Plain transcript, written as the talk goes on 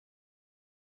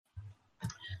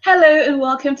Hello and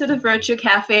welcome to the Virtual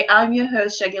Cafe. I'm your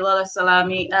host, Shagilola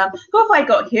Salami. Who have I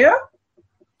got here?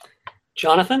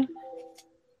 Jonathan?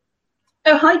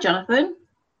 Oh, hi, Jonathan.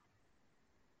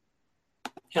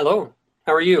 Hello.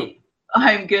 How are you?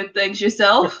 I'm good, thanks.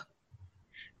 Yourself?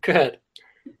 Good.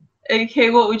 Okay,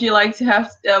 what would you like to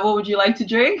have? What would you like to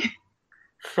drink?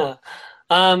 How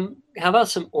about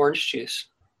some orange juice?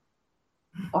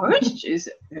 Orange juice.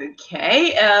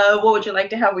 Okay. What would you like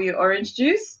to have with your orange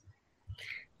juice?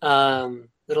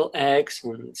 Little eggs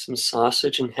and some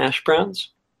sausage and hash browns.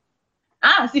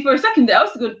 See, for a second there, I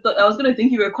was gonna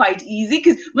think you were quite easy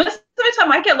because most of the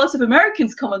time I get lots of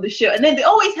Americans come on the show, and then they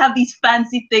always have these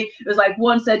fancy things. It was like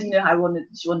one said, she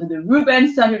wanted the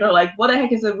Reuben sandwich, or like, what the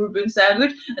heck is a Reuben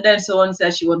sandwich? And then someone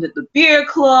said she wanted the beer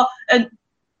claw. And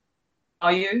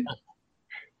are you?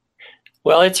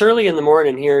 Well, it's early in the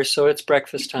morning here, so it's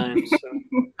breakfast time. So.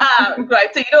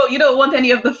 Right. So you don't want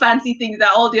any of the fancy things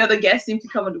that all the other guests seem to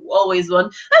come and always want.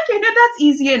 Okay, no, that's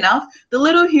easy enough. The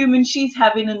little human, she's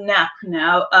having a nap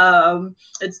now.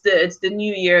 It's the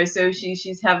new year, so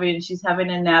she's having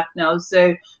a nap now.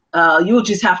 So you'll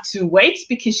just have to wait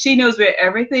because she knows where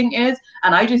everything is,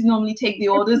 and I just normally take the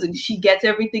orders and she gets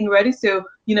everything ready. So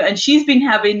and she's been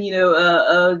having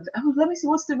let me see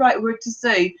what's the right word to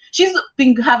say. She's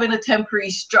been having a temporary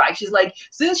strike. She's like,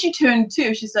 since she turned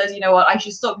 2, she says, you know what, I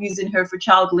should stop using her for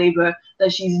child labor.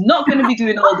 That she's not going to be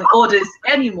doing all the orders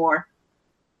anymore.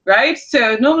 Right?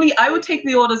 So normally I would take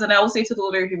the orders and I will say to the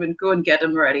little human, go and get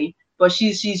them ready. But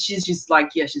she's just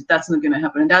like, yeah, that's not going to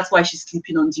happen. And that's why she's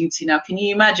sleeping on duty now. Can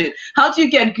you imagine? How do you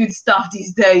get good stuff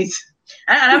these days?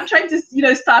 And I'm trying to,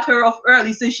 start her off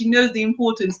early so she knows the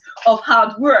importance of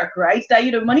hard work, right? That,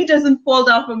 money doesn't fall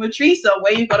down from a tree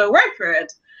somewhere. You got to work for it.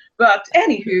 But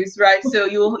anywho's, right, so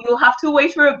you'll have to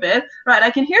wait for a bit. Right, I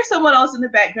can hear someone else in the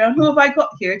background. Who have I got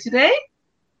here today?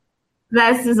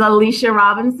 This is Alicia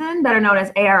Robinson, better known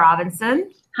as A.R.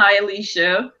 Robinson. Hi,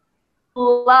 Alicia.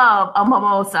 Love a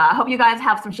mimosa. I hope you guys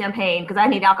have some champagne because I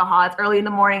need alcohol. It's early in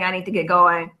the morning. I need to get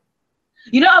going.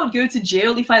 I would go to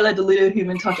jail if I let the little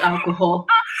human touch alcohol.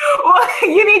 Well,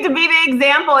 you need to be the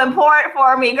example and pour it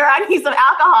for me, girl. I need some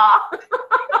alcohol.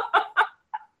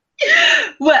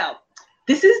 Well,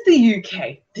 this is the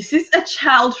UK. This is a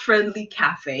child-friendly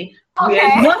cafe. Okay. We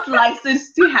are not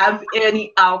licensed to have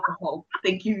any alcohol.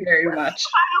 Thank you very much.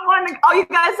 I don't want to. Oh, you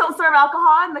guys don't serve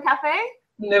alcohol in the cafe?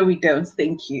 No, we don't.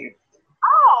 Thank you.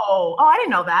 Oh, I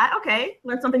didn't know that. Okay,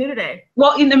 learned something new today.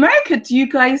 Well, in America, do you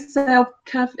guys sell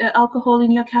alcohol in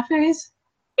your cafes?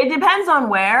 It depends on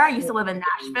where. I used to live in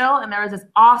Nashville, and there was this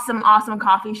awesome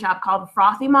coffee shop called the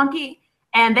Frothy Monkey,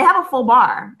 and they have a full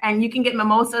bar, and you can get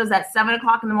mimosas at 7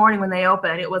 o'clock in the morning when they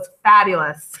open. It was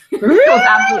fabulous. Really? It was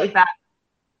absolutely fabulous.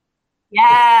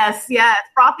 Yes,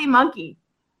 Frothy Monkey.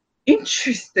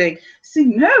 Interesting. See,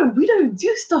 no, we don't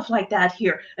do stuff like that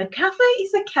here. A cafe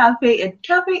is a cafe. A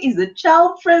cafe is a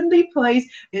child-friendly place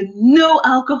and no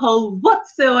alcohol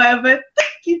whatsoever.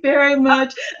 Thank you very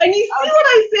much. And you see what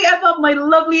I say about my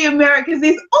lovely Americans?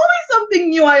 There's always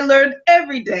something new I learn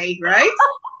every day, right?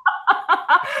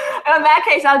 In that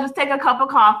case, I'll just take a cup of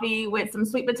coffee with some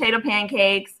sweet potato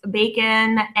pancakes,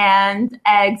 bacon, and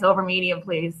eggs over medium,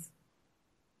 please.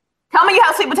 Tell me you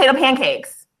have sweet potato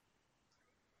pancakes.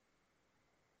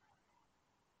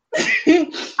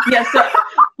 Yes, so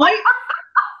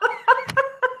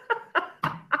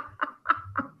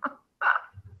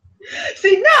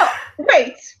see, now,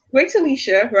 wait,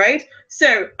 Alicia, right?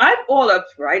 So I'm all up,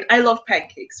 right? I love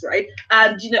pancakes, right?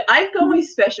 And, I've got my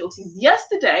specialties.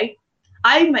 Yesterday,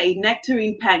 I made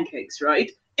nectarine pancakes, right?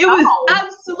 It was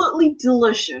absolutely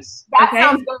delicious. That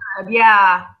sounds good,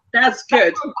 yeah. That's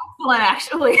good. Excellent,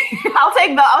 actually.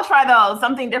 I'll try those,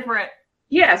 something different.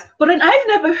 Yes, but then I've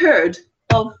never heard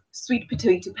of sweet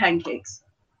potato pancakes.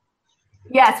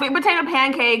 Yeah, sweet potato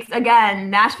pancakes, again,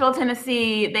 Nashville,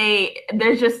 Tennessee,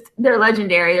 they're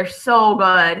legendary. They're so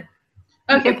good.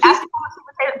 Okay, if after a sweet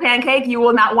potato pancake, you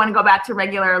will not want to go back to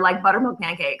regular buttermilk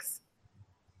pancakes.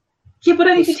 Yeah, but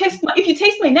then if you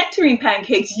taste my nectarine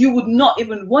pancakes, you would not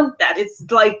even want that. It's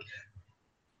like,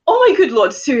 oh my good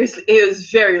Lord, seriously, it was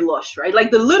very lush, right?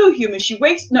 Like the little human, even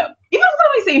when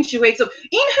I say she wakes up,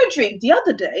 in her dream the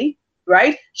other day,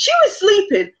 right? She was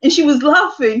sleeping and she was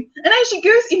laughing, and then she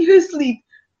goes in her sleep,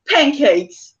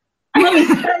 pancakes. Mommy's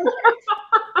pancakes.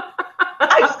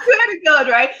 I swear to God,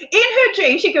 right? In her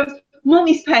dream, she goes,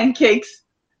 Mommy's pancakes.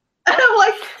 And I'm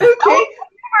like, okay.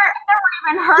 I've never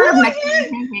even heard of nectarine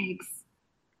pancakes.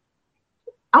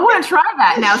 I want to try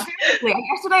that now. Seriously,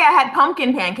 yesterday I had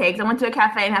pumpkin pancakes. I went to a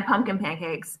cafe and had pumpkin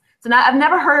pancakes. So now I've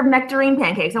never heard of nectarine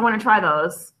pancakes. I want to try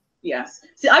those. Yes.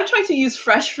 See, I try to use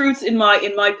fresh fruits in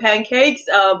my pancakes.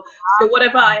 So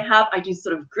whatever I have, I just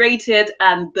sort of grate it,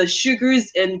 and the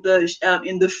sugars in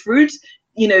the fruit,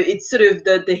 it's sort of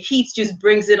the heat just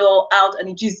brings it all out, and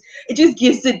it just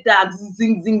gives it that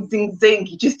zing zing zing zing.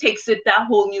 It just takes it that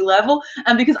whole new level.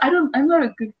 And because I'm not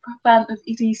a good fan of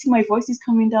eating. You see, my voice is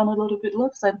coming down a little bit low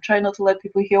because I'm trying not to let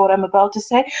people hear what I'm about to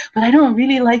say. But I don't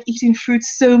really like eating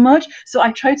fruits so much, so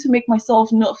I try to make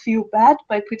myself not feel bad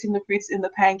by putting the fruits in the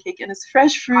pancake, and it's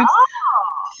fresh fruits. Oh.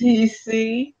 You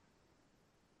see.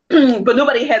 But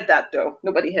nobody had that, though.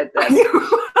 Nobody had that.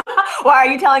 Well, are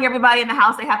you telling everybody in the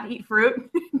house they have to eat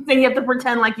fruit? Then you have to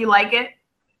pretend like you like it?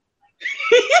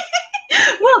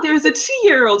 Well, there's a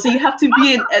 2-year-old, so you have to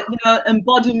be an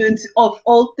embodiment of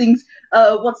all things.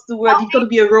 What's the word? You've got to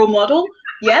be a role model.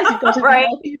 Yes, you've got to right.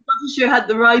 You've got to show her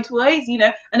the right ways,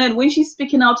 And then when she's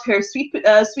picking out her sweet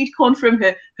corn from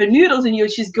her noodles,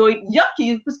 and she's going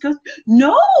yucky, because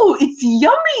no, it's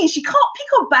yummy. She can't pick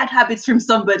up bad habits from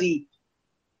somebody.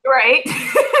 Right.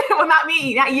 Well, not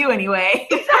me, not you anyway.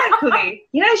 Exactly.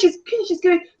 She's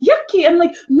going yucky. I'm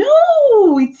like,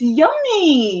 no, it's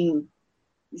yummy.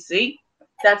 You see,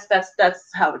 that's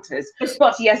how it is.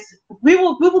 But yes, we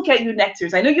will get you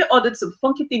nectars. I know you ordered some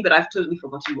funky thing, but I've totally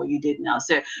forgotten what you did now.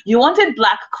 So you wanted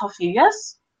black coffee,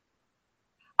 yes?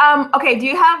 Okay. Do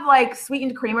you have like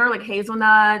sweetened creamer, like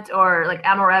hazelnut or like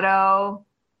amaretto?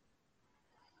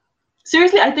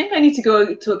 Seriously, I think I need to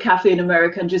go to a cafe in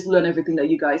America and just learn everything that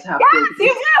you guys have. Yes, you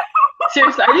do.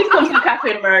 Seriously, I need to come to a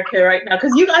cafe in America right now,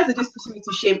 because you guys are just putting me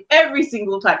to shame every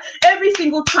single time. Every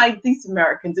single time, these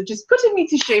Americans are just putting me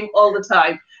to shame all the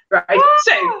time, right? Woo!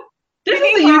 So this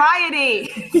is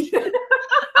variety.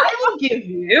 I will give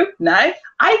you now.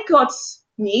 I got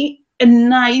me a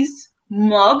nice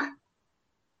mug,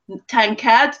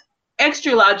 tankard,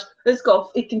 extra large. It's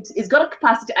got a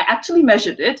capacity. I actually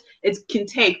measured it. It can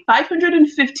take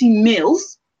 550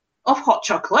 mils of hot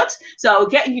chocolate. So I'll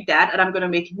get you that, and I'm gonna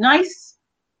make nice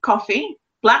coffee,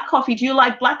 black coffee. Do you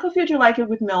like black coffee, or do you like it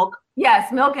with milk?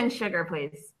 Yes, milk and sugar,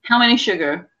 please. How many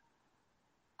sugar?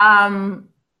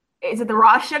 Is it the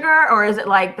raw sugar or is it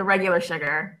like the regular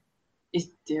sugar?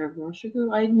 Is there raw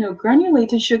sugar? I know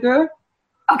granulated sugar.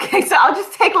 Okay, so I'll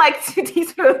just take like 2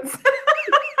 teaspoons.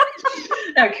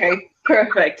 Okay,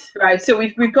 perfect. Right, so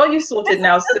we've got you sorted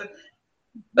now. So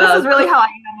this is really how I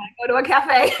am when I go to a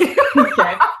cafe.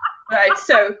 Okay. Right,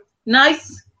 so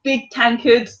nice big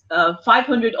tankard,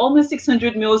 500, almost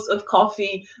 600 mils of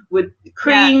coffee with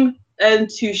cream and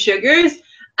 2 sugars.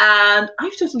 And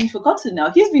I've totally forgotten now.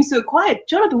 He's been so quiet.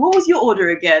 Jonathan, what was your order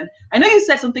again? I know you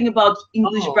said something about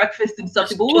English breakfast and stuff,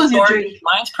 but what was your drink?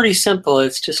 Mine's pretty simple.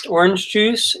 It's just orange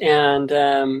juice and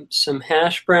some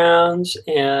hash browns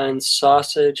and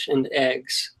sausage and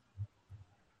eggs.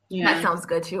 Yeah. That sounds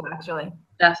good too, actually.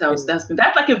 That's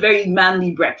like a very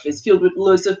manly breakfast filled with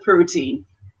loads of protein.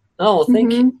 Oh, well,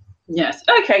 thank you. Yes.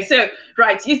 Okay. So,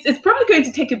 right. It's probably going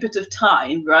to take a bit of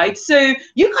time, right? So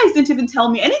you guys didn't even tell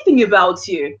me anything about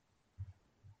you.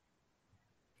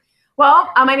 Well,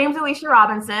 my name's Alicia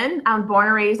Robinson. I'm born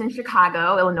and raised in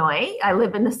Chicago, Illinois. I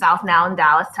live in the South now in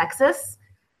Dallas, Texas.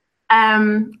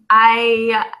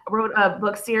 I wrote a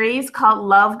book series called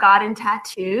Love, God, and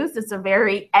Tattoos. It's a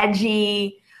very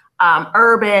edgy,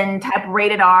 urban type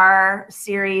rated R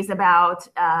series about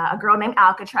a girl named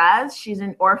Alcatraz. She's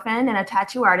an orphan and a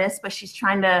tattoo artist, but she's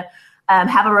trying to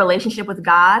have a relationship with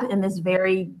God in this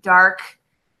very dark,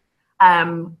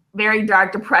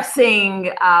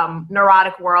 depressing,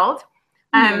 neurotic world.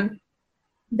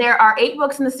 There are 8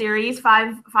 books in the series,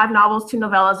 5 novels, 2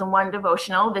 novellas, and 1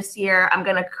 devotional. This year, I'm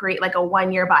going to create like a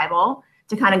 1-year Bible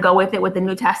to kind of go with it with the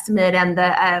New Testament and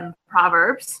the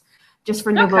Proverbs, just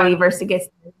for new believers to get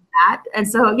that. And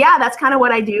so, yeah, that's kind of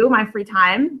what I do my free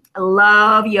time. I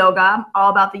love yoga, all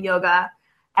about the yoga,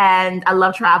 and I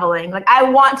love traveling. Like, I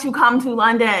want to come to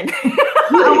London.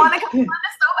 I want to come to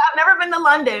London so bad. I've never been to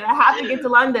London. I have to get to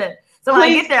London. So when I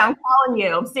get there, I'm calling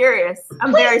you. I'm serious.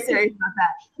 I'm very serious about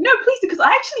that. No, please, because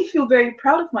I actually feel very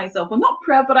proud of myself. Well, not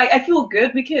proud, but I feel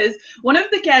good, because one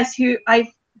of the guests who I've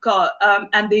got,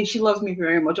 and she loves me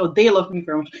very much, or they love me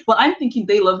very much. Well, I'm thinking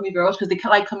they love me very much because they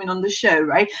like coming on the show,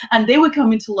 right? And they were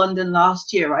coming to London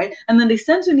last year, right? And then they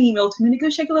sent an email to me and they go,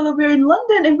 Shekolala, we're in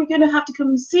London and we're going to have to come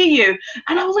and see you.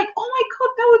 And I was like, oh my God,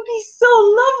 that would be so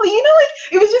lovely.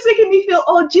 Like, it was just making me feel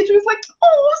all jittery. It was like,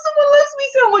 oh, someone loves me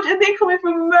so much. And they're coming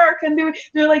from America and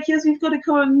they're like, yes, we've got to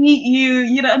come and meet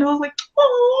you, and I was like,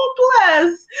 oh,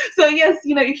 bless. So yes,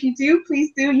 if you do,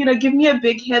 please do, give me a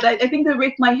big head. I think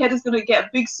my head is going to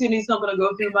get big soon. It's not going to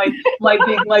go through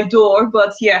my door,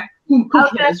 but yeah, who I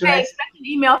was gonna cares, say, right? expect an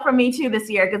email from me too this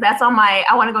year, because that's on my.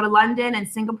 I want to go to London and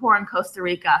Singapore and Costa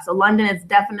Rica. So London is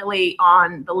definitely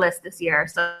on the list this year.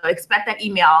 So expect that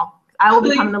email. I will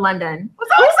be coming to London. I'm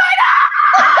so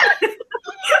excited!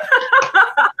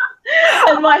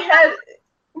 And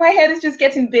my head is just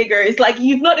getting bigger. It's like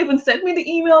you've not even sent me the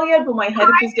email yet, but my head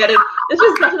is just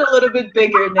getting a little bit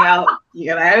bigger now,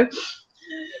 you know.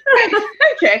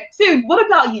 Okay, so what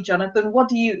about you, Jonathan?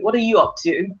 What are you up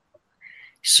to?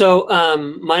 So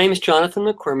my name is Jonathan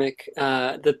McCormick.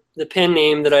 The pen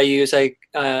name that I use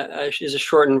is a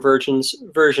shortened version.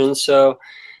 So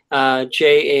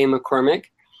J.A. McCormick.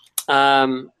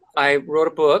 I wrote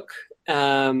a book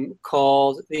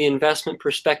called The Investment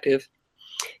Perspective,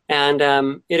 and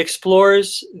it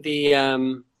explores the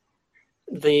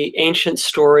ancient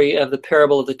story of the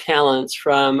parable of the talents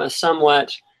from a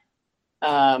somewhat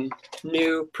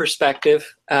new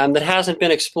perspective that hasn't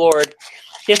been explored.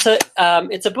 It's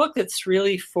a book that's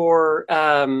really for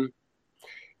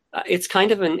it's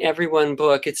kind of an everyone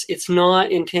book. It's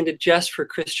not intended just for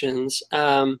Christians.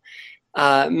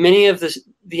 Many of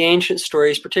the ancient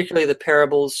stories, particularly the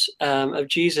parables of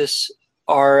Jesus,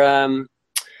 are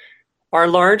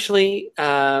largely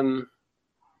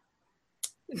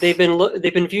they've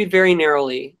been viewed very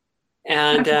narrowly,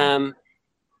 and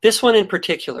this one in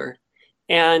particular.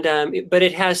 And but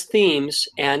it has themes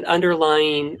and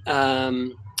underlying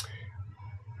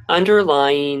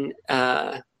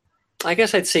I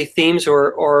guess I'd say themes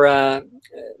or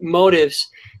motives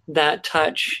that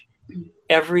touch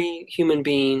every human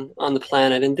being on the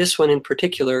planet, and this one in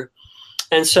particular.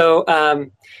 And so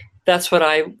that's what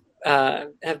I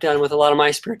have done with a lot of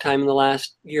my spare time in the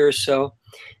last year or so.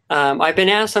 I've been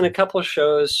asked on a couple of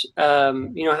shows, how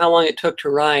long it took to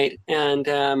write,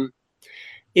 and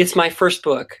it's my first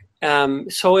book.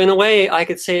 So in a way, I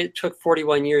could say it took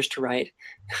 41 years to write,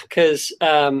 because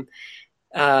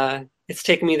it's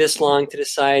taken me this long to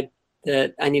decide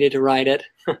that I needed to write it.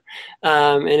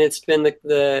 And it's been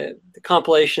the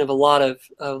compilation of a lot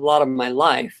of my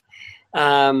life.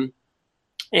 And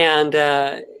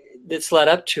it's led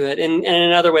up to it. And in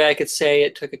another way, I could say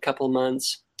it took a couple of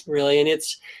months, really. And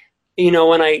it's,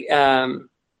 when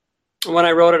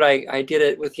I wrote it, I did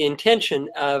it with the intention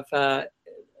of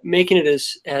making it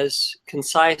as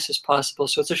concise as possible.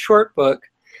 So it's a short book,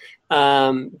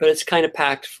 but it's kind of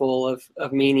packed full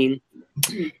of meaning.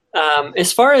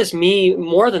 As far as me,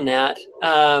 more than that,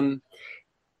 I'm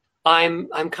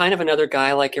kind of another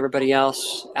guy like everybody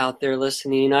else out there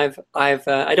listening. I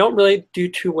don't really do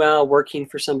too well working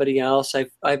for somebody else.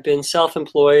 I've been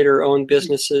self-employed or owned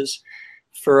businesses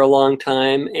for a long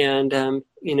time, and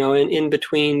in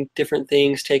between different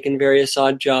things, taken various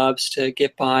odd jobs to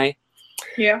get by.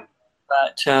 Yeah.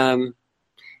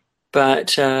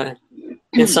 But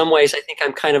in some ways, I think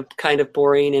I'm kind of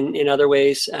boring. And in other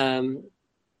ways,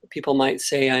 people might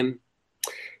say I'm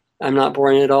not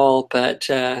boring at all. But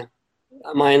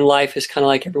my life is kind of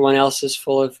like everyone else's,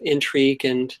 full of intrigue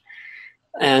and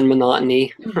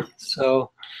monotony.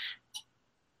 So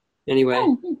anyway.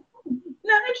 Oh,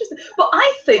 no, interesting. But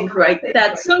I think, right,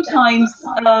 that sometimes.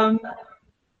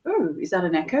 Is that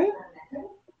an echo?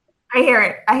 I hear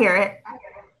it.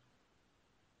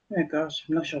 Oh gosh,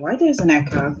 I'm not sure why there's an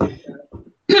echo.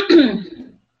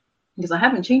 Because I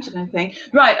haven't changed anything.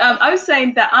 Right, I was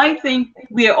saying that I think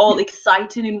we're all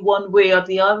excited in one way or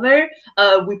the other.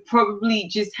 We probably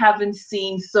just haven't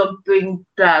seen something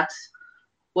that,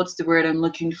 what's the word I'm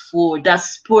looking for, that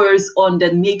spurs on,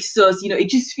 that makes us, it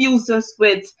just fills us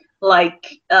with,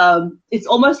 like, it's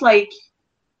almost like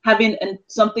having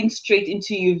something straight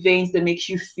into your veins that makes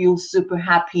you feel super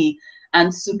happy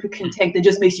and super content, that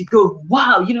just makes you go,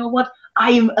 wow, you know what? I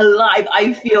am alive.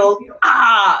 I feel,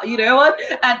 you know what?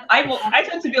 And I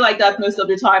tend to be like that most of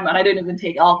the time, and I don't even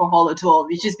take alcohol at all.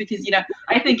 It's just because,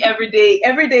 I think every day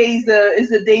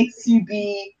is a day to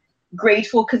be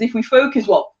grateful, because if we focus,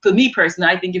 well, for me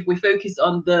personally, I think if we focus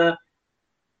on the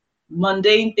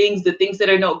mundane things, the things that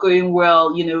are not going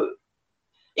well,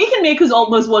 it can make us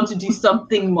almost want to do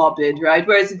something morbid, right?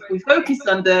 Whereas if we focus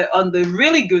on the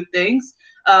really good things,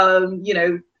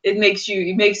 it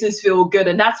makes us feel good.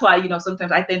 And that's why,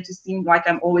 sometimes I tend to seem like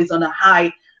I'm always on a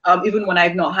high, even when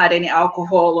I've not had any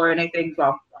alcohol or anything.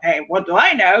 Well, hey, what do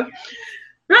I know?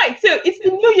 Right, so it's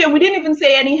the new year. We didn't even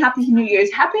say any Happy New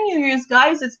Year's. Happy New Year's,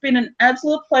 guys. It's been an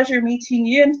absolute pleasure meeting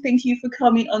you, and thank you for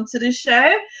coming onto the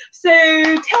show. So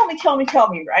tell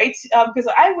me, right?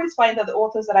 Because I always find that the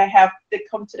authors that I have that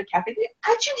come to the cafe, they're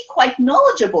actually quite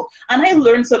knowledgeable, and I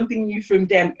learn something new from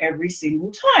them every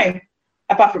single time,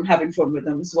 apart from having fun with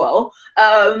them as well.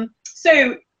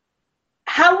 So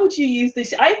how how would you use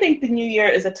this? I think the new year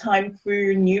is a time for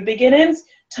new beginnings,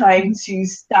 time to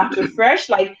start afresh.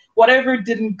 Like whatever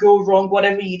didn't go wrong,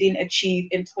 whatever you didn't achieve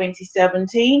in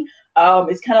 2017,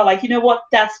 it's kind of like, you know what,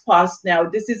 that's past now.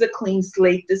 This is a clean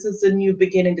slate. This is a new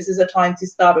beginning. This is a time to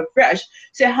start afresh.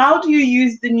 So how do you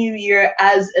use the new year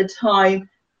as a time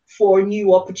for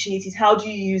new opportunities? How do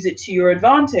you use it to your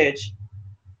advantage?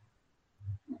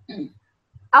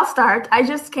 I'll start. I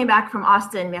just came back from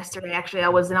Austin yesterday. Actually, I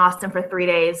was in Austin for 3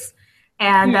 days.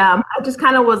 And I just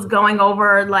kind of was going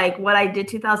over like what I did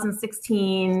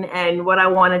 2016 and what I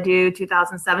want to do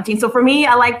 2017. So for me,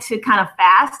 I like to kind of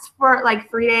fast for like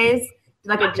 3 days,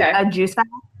 like a juice fast.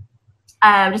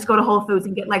 Just go to Whole Foods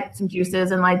and get like some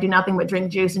juices and like do nothing but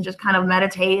drink juice and just kind of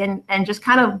meditate and just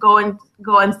kind of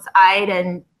go inside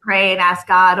and pray and ask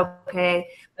God, okay,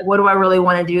 like, what do I really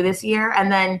want to do this year? And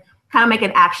then kind of make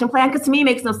an action plan, because to me it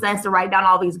makes no sense to write down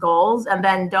all these goals and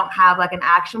then don't have like an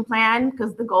action plan,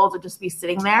 because the goals would just be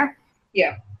sitting there.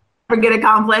 Yeah. Or get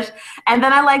accomplished. And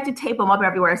then I like to tape them up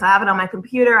everywhere. So I have it on my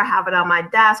computer, I have it on my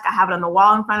desk, I have it on the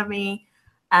wall in front of me.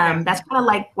 That's kind of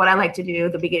like what I like to do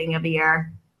at the beginning of the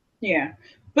year. Yeah.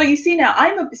 But you see now,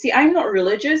 I'm not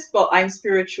religious, but I'm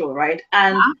spiritual, right?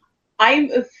 And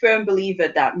I'm a firm believer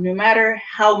that no matter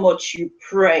how much you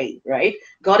pray, right,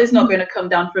 God is not going to come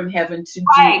down from heaven to do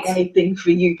anything for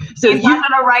you. So He's not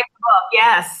going to write the book.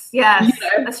 Yes,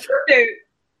 that's true. So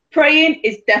praying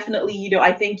is definitely,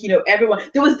 I think, everyone.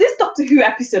 There was this Doctor Who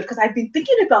episode, because I've been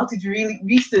thinking about it really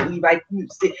recently, right?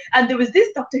 And there was this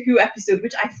Doctor Who episode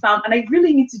which I found, and I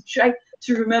really need to try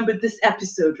to remember this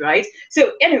episode, right?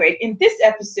 So anyway, in this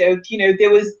episode,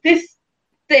 there was this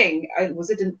thing.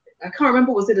 I can't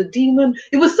remember, was it a demon?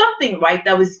 It was something, right,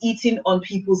 that was eating on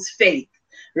people's faith,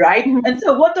 right? Mm-hmm. And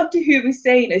so what Dr. Who is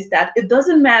saying is that it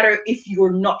doesn't matter if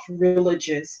you're not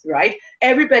religious, right?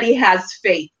 Everybody has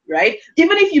faith, right?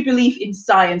 Even if you believe in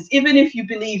science, even if you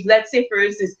believe, let's say, for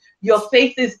instance, your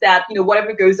faith is that,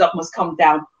 whatever goes up must come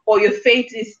down, or your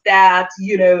faith is that,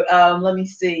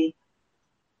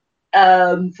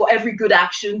 for every good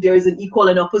action, there is an equal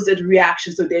and opposite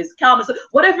reaction. So there's karma. So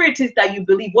whatever it is that you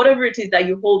believe, whatever it is that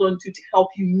you hold on to help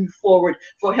you move forward,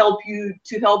 to help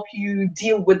you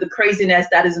deal with the craziness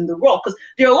that is in the world. Because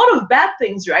there are a lot of bad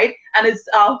things, right? And it's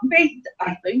our faith,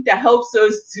 I think, that helps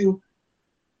us to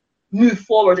move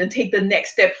forward and take the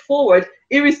next step forward,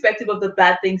 irrespective of the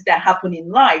bad things that happen in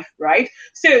life, right?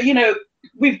 So,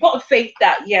 we've got faith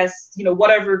that, yes,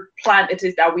 whatever plan it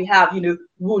is that we have,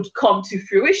 would come to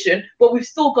fruition, but we've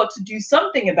still got to do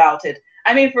something about it.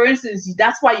 I mean, for instance,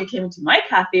 that's why you came into my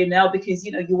cafe now, because,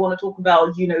 you want to talk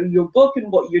about, your book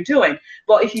and what you're doing.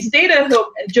 But if you stayed at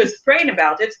home and just praying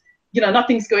about it,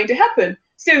 nothing's going to happen.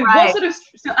 So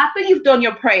so after you've done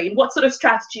your praying, what sort of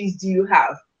strategies do you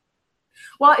have?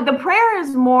 Well, the prayer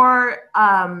is more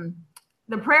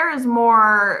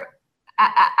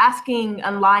asking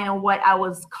in line on what I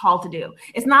was called to do.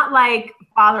 It's not like,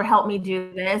 Father, help me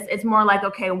do this. It's more like,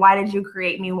 okay, why did you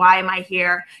create me? Why am I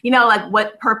here? Like,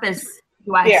 what purpose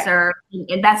do I serve?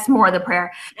 And that's more the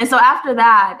prayer. And so after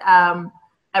that,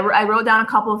 I wrote down a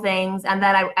couple of things, and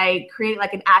then I created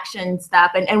like an action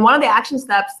step. And one of the action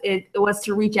steps, it was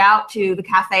to reach out to the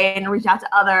cafe and reach out to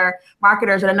other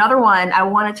marketers. And another one, I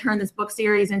want to turn this book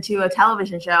series into a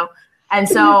television show. And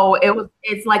so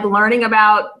it's like learning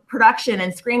about production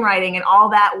and screenwriting and all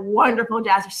that wonderful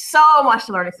jazz. There's so much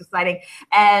to learn. It's exciting.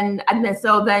 And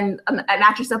then an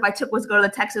action step I took was go to the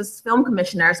Texas Film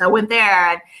Commissioner. So I went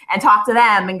there and talked to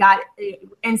them and got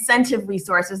incentive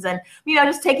resources and,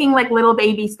 just taking like little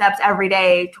baby steps every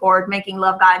day toward making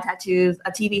Love, God, and Tattoos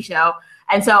a TV show.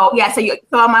 And so,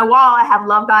 so on my wall, I have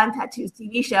Love, God, and Tattoos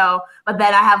TV show, but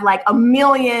then I have like a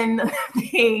million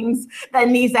things that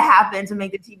needs to happen to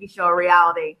make the TV show a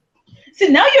reality. So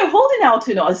now you're holding out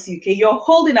to us, UK. You're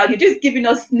holding out. You're just giving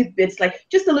us snippets, like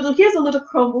just a little, here's a little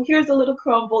crumble, here's a little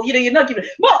crumble. You're not giving.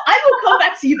 Well, I will come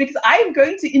back to you because I am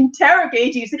going to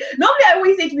interrogate you. Normally, I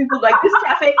always say to people, like, this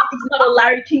cafe is not a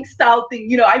Larry King style thing.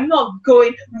 I'm not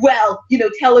going,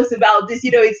 tell us about this.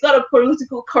 It's not a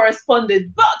political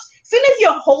correspondent. But as soon as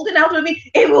you're holding out on me,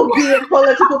 it will be a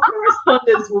political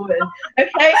correspondence, woman.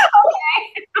 Okay?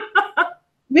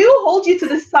 We will hold you to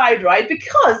the side, right?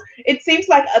 Because it seems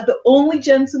like the only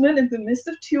gentleman in the midst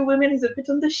of two women is a bit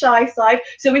on the shy side.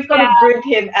 So we've got to bring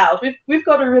him out. We've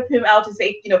got to rip him out and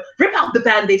say, rip out the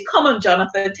Band-Aid. Come on,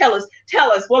 Jonathan, tell us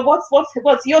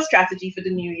what's your strategy for the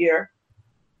new year?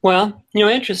 Well,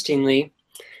 interestingly,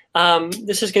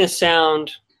 this is going to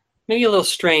sound maybe a little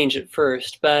strange at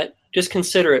first, but just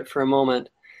consider it for a moment.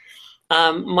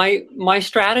 My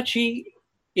strategy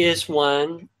is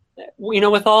one,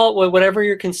 with whatever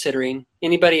you're considering,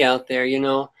 anybody out there,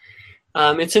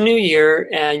 It's a new year,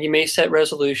 and you may set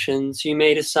resolutions. You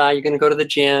may decide you're going to go to the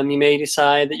gym. You may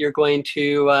decide that you're going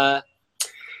to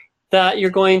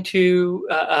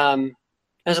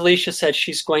as Alicia said,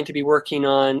 she's going to be working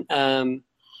on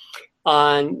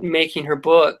making her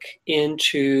book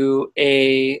into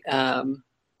a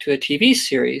TV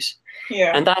series.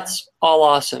 Yeah. And that's all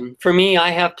awesome. For me,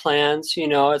 I have plans.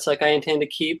 It's like I intend to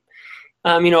keep,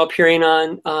 appearing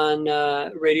on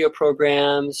radio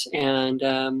programs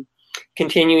and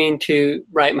continuing to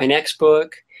write my next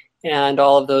book and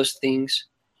all of those things.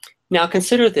 Now,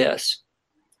 consider this.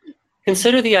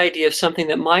 Consider the idea of something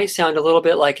that might sound a little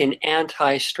bit like an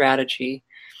anti-strategy,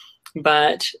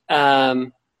 but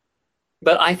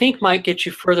I think might get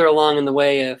you further along in the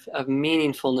way of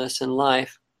meaningfulness in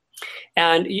life.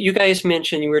 And you guys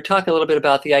mentioned, you were talking a little bit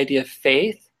about the idea of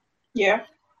faith. Yeah.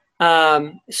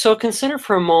 So consider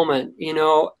for a moment,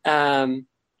 a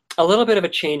little bit of a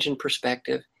change in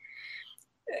perspective.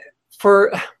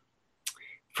 For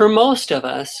most of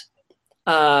us,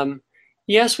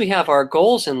 yes, we have our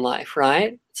goals in life,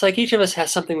 right? It's like each of us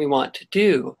has something we want to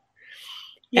do.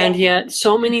 Yeah. And yet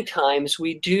so many times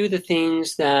we do the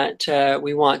things that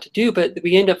we want to do, but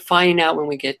we end up finding out when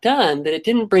we get done that it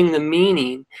didn't bring the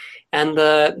meaning and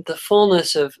the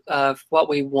fullness of what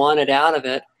we wanted out of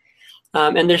it.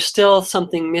 And there's still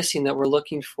something missing that we're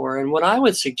looking for. And what I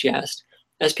would suggest,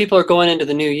 as people are going into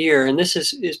the new year, and this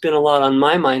has been a lot on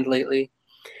my mind lately,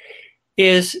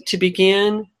 is to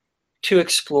begin to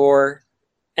explore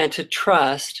and to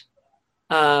trust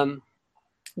the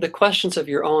questions of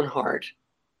your own heart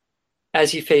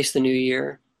as you face the new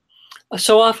year.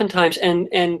 So oftentimes,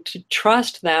 and to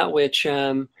trust that which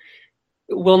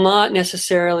will not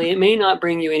necessarily, it may not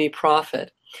bring you any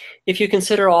profit. If you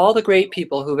consider all the great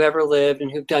people who've ever lived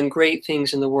and who've done great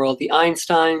things in the world, the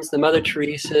Einsteins, the Mother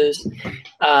Teresas,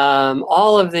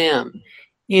 all of them,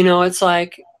 it's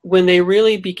like when they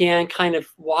really began kind of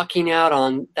walking out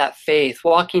on that faith,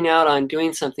 walking out on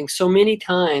doing something, so many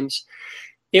times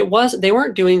they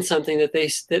weren't doing something that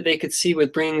they could see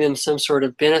would bring them some sort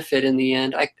of benefit in the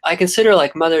end. I consider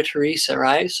like Mother Teresa,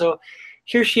 right? So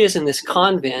here she is in this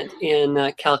convent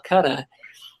in Calcutta,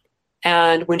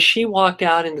 and when she walked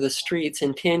out into the streets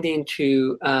intending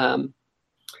to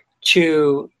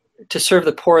serve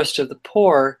the poorest of the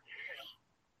poor,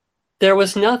 there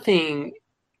was nothing.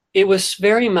 It was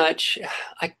very much,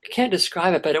 I can't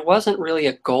describe it, but it wasn't really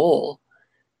a goal.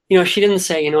 She didn't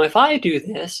say, if I do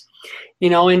this,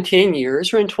 in 10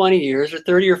 years or in 20 years or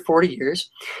 30 or 40 years,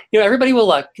 everybody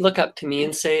will look up to me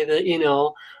and say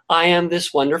that, I am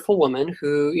this wonderful woman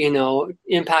who,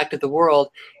 impacted the world.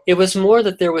 It was more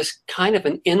that there was kind of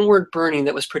an inward burning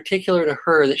that was particular to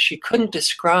her that she couldn't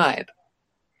describe.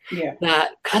 Yeah.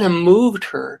 That kind of moved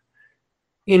her.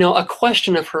 A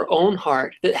question of her own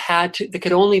heart that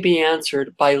could only be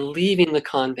answered by leaving the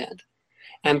convent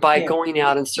and by going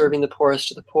out and serving the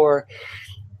poorest of the poor.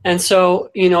 And so,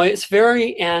 it's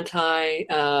very anti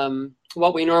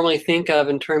what we normally think of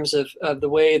in terms of the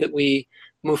way that we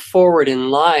move forward in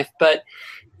life. But,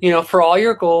 for all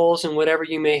your goals and whatever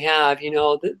you may have,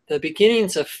 the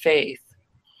beginnings of faith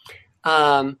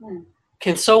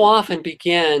can so often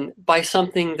begin by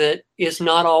something that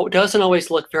doesn't always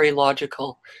look very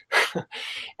logical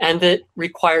and that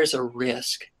requires a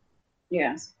risk.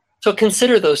 Yes. So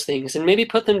consider those things and maybe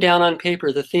put them down on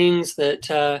paper, the things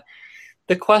that,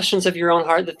 the questions of your own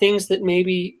heart, the things that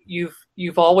maybe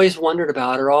you've always wondered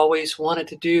about or always wanted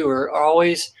to do or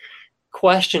always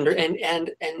questioned, and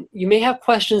you may have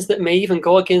questions that may even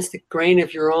go against the grain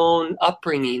of your own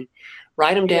upbringing.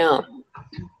 Write them down.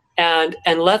 And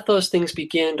let those things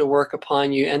begin to work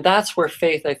upon you. And that's where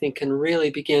faith, I think, can really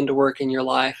begin to work in your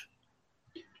life.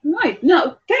 Right.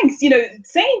 No, thanks.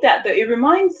 Saying that, though, it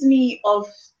reminds me of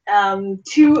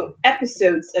 2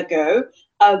 episodes ago.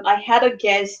 I had a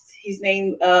guest. His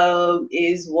name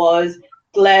was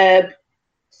Gleb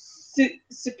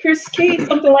Sapirski,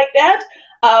 something like that.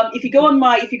 If you go on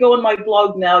my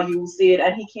blog now, you will see it.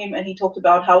 And he came and he talked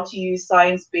about how to use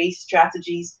science-based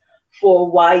strategies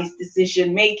for wise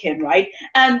decision making, right?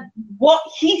 And what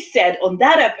he said on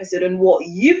that episode and what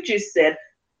you've just said,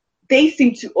 they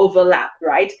seem to overlap,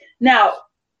 right? Now,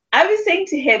 I was saying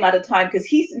to him at the time, because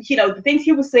he's, the things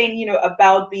he was saying,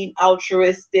 about being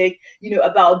altruistic,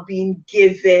 about being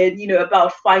given,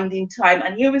 about finding time.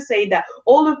 And he was saying that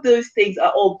all of those things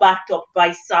are all backed up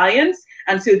by science.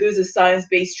 And so those are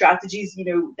science-based strategies,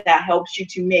 that helps you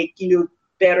to make,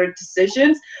 better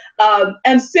decisions.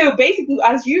 And so basically,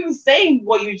 as you were saying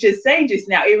what you were just saying just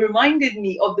now, it reminded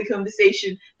me of the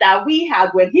conversation that we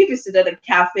had when he visited a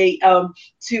cafe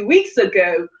 2 weeks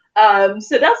ago.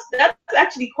 So that's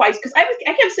actually quite, because I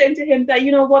kept saying to him that,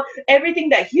 you know what, everything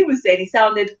that he was saying, he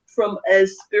sounded from a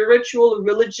spiritual,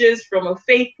 religious, from a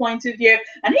faith point of view,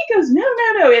 and he goes, no,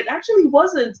 it actually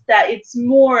wasn't that. It's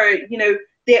more, you know,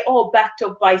 they're all backed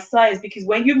up by science, because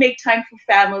when you make time for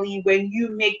family, when you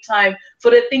make time for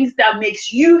the things that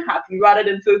makes you happy, rather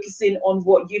than focusing on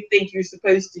what you think you're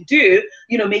supposed to do,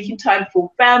 you know, making time for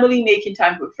family, making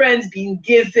time for friends, being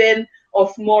given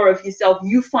of more of yourself,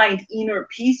 you find inner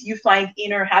peace, you find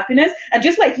inner happiness. And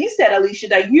just like you said, Alicia,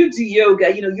 that you do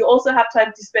yoga, you know, you also have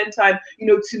time to spend time, you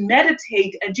know, to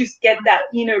meditate and just get that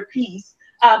inner peace.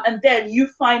 And then you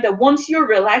find that once you're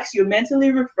relaxed, you're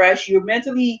mentally refreshed, you're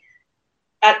mentally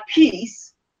at peace,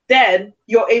 then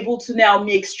you're able to now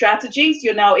make strategies,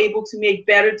 you're now able to make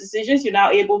better decisions, you're now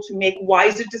able to make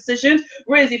wiser decisions.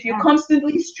 Whereas if you're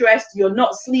constantly stressed, you're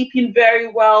not sleeping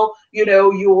very well, you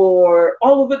know, you're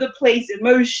all over the place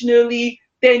emotionally,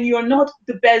 then you're not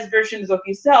the best versions of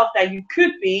yourself that you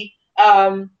could be,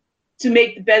 to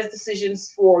make the best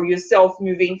decisions for yourself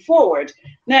moving forward.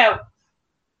 Now,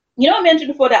 you know, I mentioned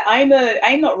before that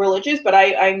I'm not religious, but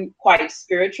I'm quite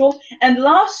spiritual. And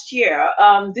last year,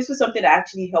 this was something that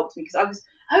actually helped me, because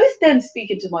I was then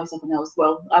speaking to myself, and I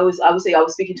would say I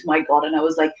was speaking to my God, and I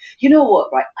was like, you know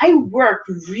what, right? I work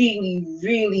really,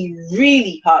 really,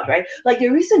 really hard, right? Like,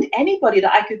 there isn't anybody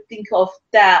that I could think of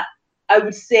that I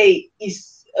would say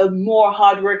is a more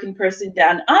hardworking person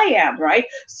than I am, right?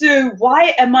 So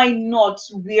why am I not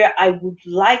where I would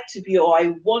like to be, or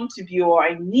I want to be, or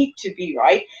I need to be,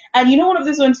 right? And you know, one of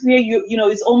those ones where you know,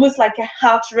 it's almost like a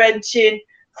heart-wrenching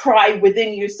cry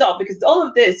within yourself, because all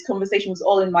of this conversation was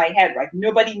all in my head, right?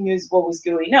 Nobody knew what was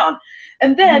going on.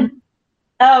 And then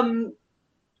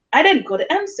I didn't got the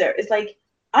answer. It's like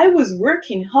I was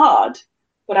working hard,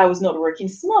 but I was not working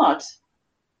smart.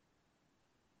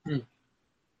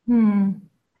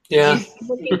 Yeah.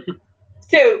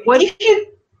 So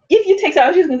if you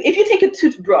take a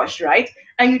toothbrush, right,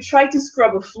 and you try to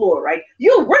scrub a floor, right,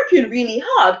 you're working really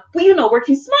hard, but you're not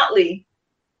working smartly.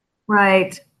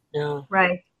 Right. Yeah.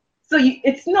 Right. So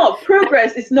it's not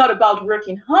progress. It's not about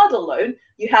working hard alone.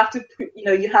 You have to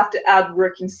add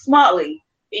working smartly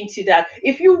into that.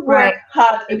 If you work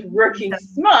hard at working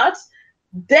smart,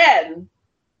 then.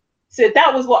 So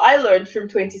that was what I learned from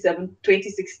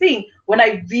 2016, when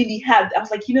I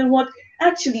was like, you know what,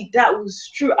 actually that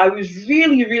was true. I was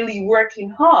really, really working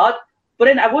hard, but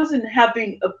then I wasn't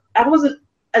working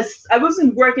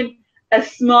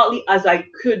as smartly as I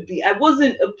could be. I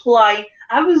wasn't applying.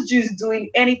 I was just doing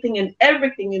anything and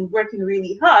everything and working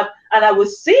really hard, and I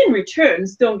was seeing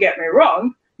returns, don't get me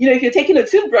wrong. You know, if you're taking a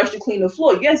toothbrush to clean the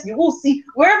floor, yes, you will see,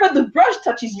 wherever the brush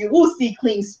touches, you will see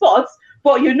clean spots,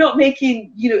 but you're not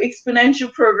making, you know,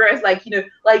 exponential progress like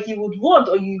you would want,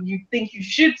 or you think you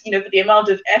should, you know, for the amount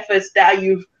of efforts that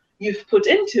you've put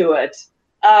into it.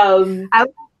 I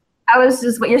was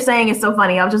just, what you're saying is so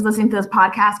funny. I was just listening to this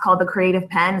podcast called The Creative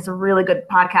Pen. It's a really good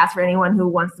podcast for anyone who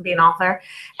wants to be an author.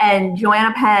 And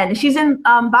Joanna Penn, she's in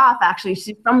Bath, actually.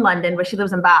 She's from London, but she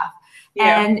lives in Bath.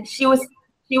 Yeah. And she was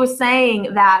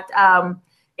saying that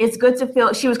it's good to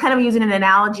feel, she was kind of using an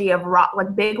analogy of rock,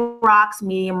 like big rocks,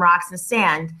 medium rocks, and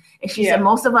sand. And she said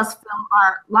most of us fill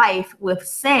our life with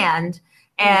sand,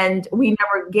 and we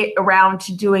never get around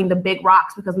to doing the big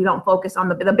rocks because we don't focus on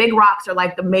the big rocks are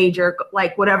like the major,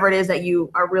 like whatever it is that you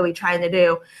are really trying to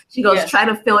do. She goes, try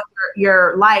to fill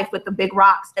your life with the big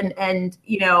rocks, and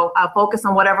you know, focus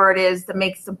on whatever it is that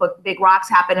makes the big rocks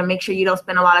happen, and make sure you don't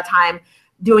spend a lot of time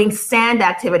doing sand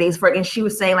activities. And she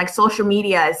was saying, like, social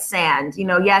media is sand. You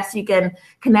know, yes, you can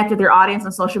connect with your audience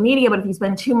on social media, but if you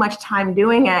spend too much time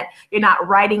doing it, you're not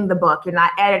writing the book, you're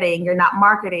not editing, you're not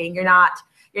marketing, you're not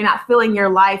filling your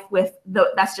life with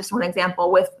that's just one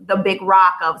example, with the big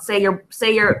rock of, say your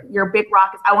big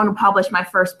rock is, I want to publish my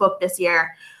first book this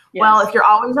year. Yes. Well, if you're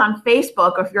always on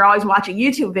Facebook, or if you're always watching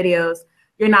YouTube videos,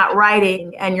 you're not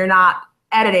writing, and you're not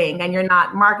editing, and you're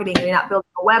not marketing, and you're not building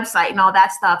a website and all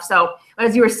that stuff. So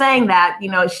as you were saying that, you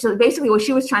know, basically what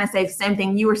she was trying to say, the same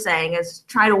thing you were saying, is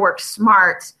try to work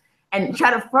smart, and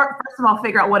try to first of all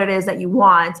figure out what it is that you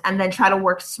want, and then try to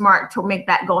work smart to make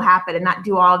that goal happen, and not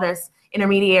do all this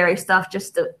intermediary stuff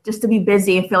just to be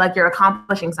busy and feel like you're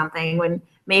accomplishing something, when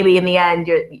maybe in the end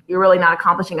you're really not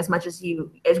accomplishing as much as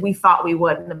we thought we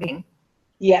would in the beginning.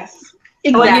 Yes,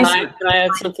 exactly. Can I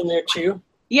add something there too?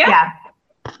 Yeah.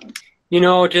 You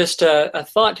know, just a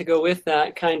thought to go with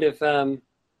that, kind of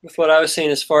with what I was saying,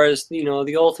 as far as, you know,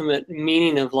 the ultimate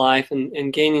meaning of life,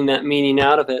 and gaining that meaning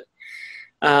out of it.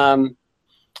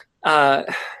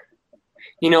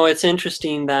 You know, it's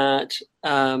interesting that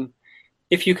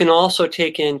if you can also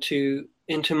take into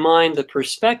mind the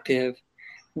perspective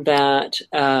that,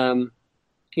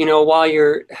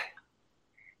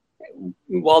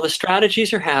 while the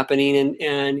strategies are happening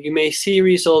and you may see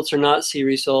results or not see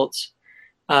results,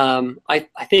 I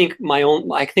think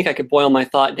I could boil my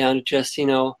thought down to just,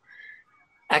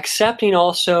 accepting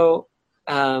also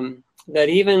that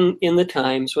even in the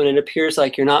times when it appears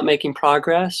like you're not making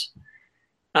progress,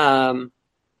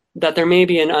 that there may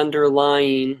be an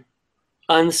underlying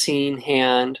unseen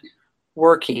hand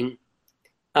working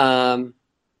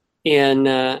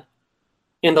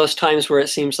in those times where it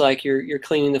seems like you're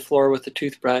cleaning the floor with a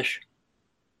toothbrush.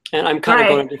 And I'm kind of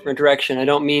going a different direction. I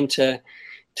don't mean to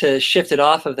shift it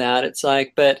off of that. It's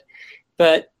like, but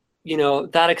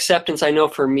that acceptance, I know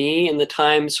for me, in the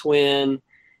times when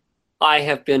I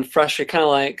have been frustrated, kind of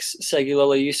like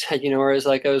Segilola, you said, where it's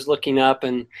like I was looking up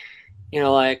and,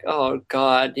 like, oh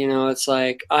God, it's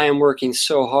like I am working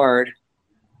so hard.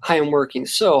 Why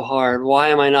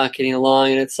am I not getting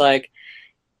along? And it's like,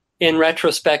 in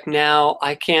retrospect now,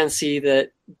 I can see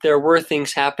that there were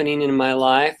things happening in my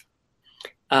life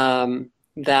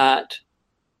that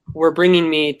were bringing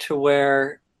me to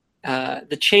where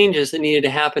the changes that needed to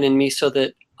happen in me so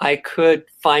that I could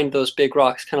find those big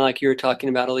rocks, kind of like you were talking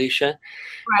about, Alicia.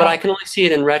 Right. But I can only see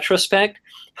it in retrospect,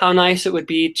 how nice it would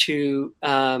be to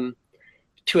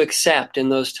accept in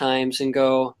those times and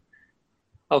go,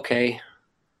 okay,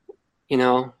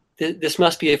 this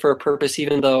must be for a purpose,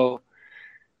 even though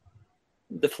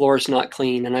the floor is not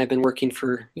clean and I've been working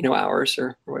for, hours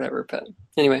or whatever. But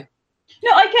anyway.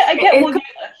 No, I get what you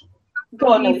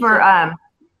go on.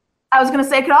 I was going to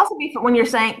say, it could also be for when you're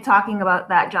talking about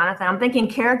that, Jonathan, I'm thinking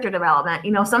character development,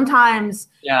 sometimes,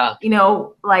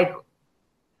 like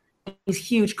these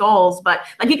huge goals, but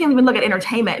like you can even look at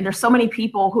entertainment, and there's so many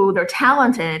people who they're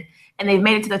talented and they've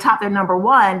made it to the top, they're number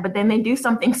one, but then they do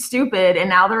something stupid and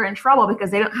now they're in trouble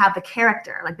because they don't have the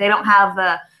character. Like they don't have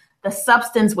the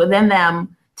substance within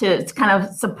them to kind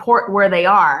of support where they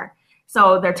are.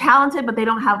 So they're talented, but they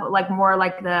don't have more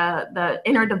like the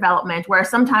inner development, where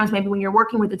sometimes maybe when you're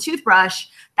working with a toothbrush,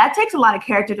 that takes a lot of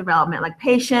character development, like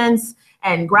patience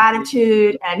and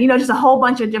gratitude and, just a whole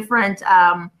bunch of different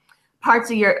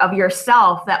parts of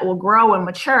yourself that will grow and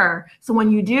mature. So when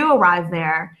you do arrive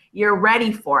there, you're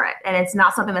ready for it. And it's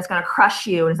not something that's going to crush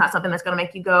you. And it's not something that's going to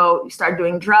make you start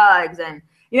doing drugs. And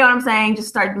you know what I'm saying? Just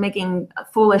start making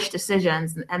foolish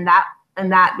decisions and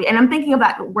I'm thinking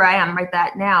about where I am right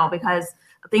that now, because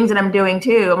things that I'm doing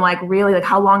too, I'm like, really, like,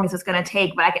 how long is this going to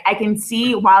take? But I can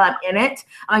see while I'm in it,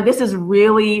 I'm like, this is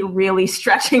really, really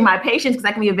stretching my patience, because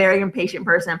I can be a very impatient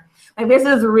person. Like, this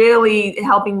is really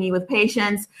helping me with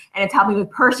patience, and it's helping me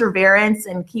with perseverance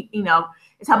and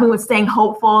it's helping me with staying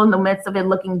hopeful in the midst of it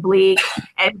looking bleak.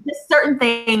 And just certain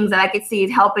things that I could see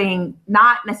is helping,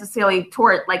 not necessarily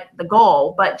toward like the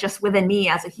goal, but just within me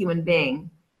as a human being.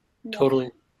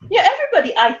 Totally. Yeah,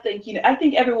 everybody, I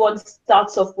think everyone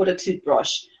starts off with a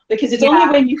toothbrush, because it's only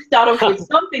when you start off with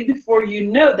something before you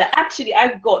know that actually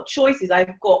I've got choices,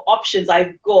 I've got options,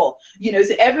 I've got,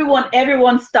 so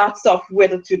everyone starts off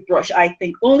with a toothbrush. I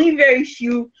think only very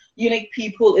few unique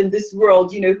people in this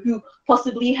world, who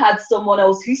possibly had someone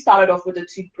else who started off with a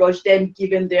toothbrush, then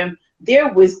giving them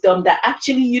their wisdom that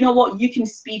actually, you can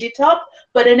speed it up.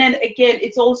 But and then again,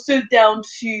 it's also down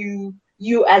to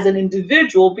you as an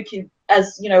individual, because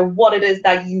what it is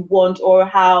that you want, or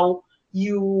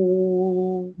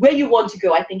where you want to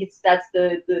go. I think that's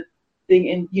the thing.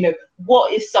 And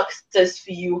what is success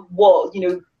for you? What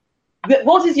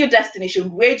is your destination?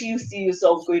 Where do you see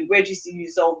yourself going? Where do you see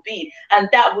yourself being? And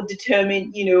that would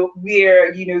determine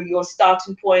where your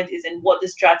starting point is, and what the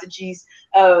strategies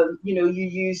you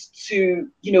use to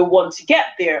want to get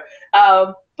there.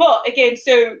 But again,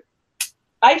 so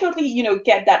I totally,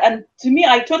 get that. And to me,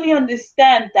 I totally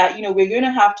understand that, we're going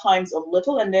to have times of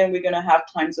little, and then we're going to have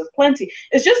times of plenty.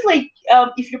 It's just like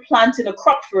if you're planting a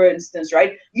crop, for instance,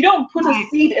 right? You don't put a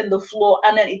seed in the floor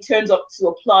and then it turns up to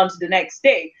a plant the next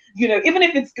day. Even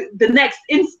if it's the next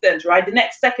instant, right? The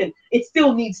next second, it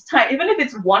still needs time. Even if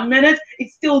it's 1 minute,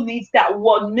 it still needs that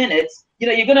 1 minute.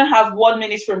 You're going to have 1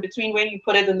 minute from between when you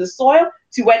put it in the soil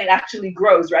to when it actually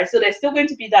grows, right? So there's still going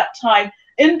to be that time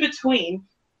in between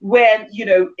when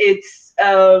it's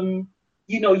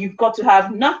you've got to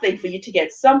have nothing for you to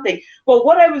get something. But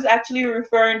what I was actually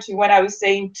referring to when I was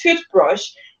saying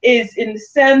toothbrush is in the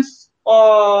sense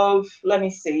of, let me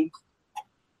see,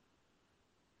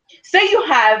 say you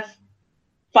have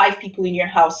 5 people in your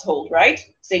household, right?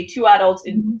 Say 2 adults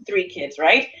and 3 kids,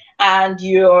 right? And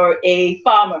you're a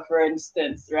farmer, for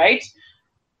instance, right?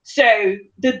 So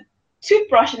the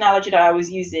toothbrush analogy that I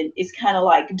was using is kind of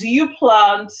like, do you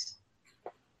plant,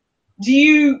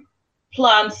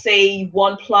 say,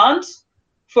 1 plant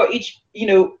for each,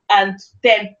 and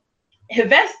then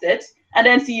harvest it, and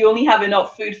then so you only have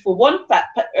enough food for one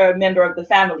member of the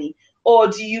family? Or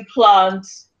do you plant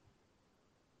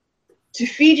to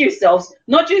feed yourselves,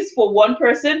 not just for one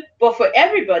person, but for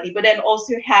everybody, but then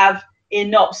also have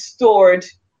enough stored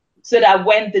so that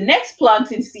when the next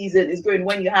planting season is going,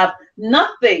 when you have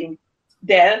nothing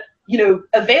there,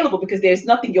 available because there's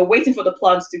nothing, you're waiting for the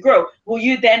plants to grow, will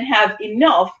you then have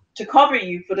enough to cover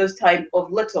you for those time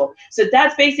of little? So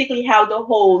that's basically how the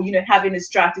whole, having a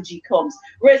strategy comes.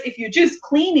 Whereas if you're just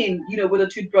cleaning, with a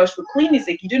toothbrush for cleaning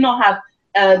sake, you do not have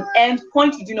an end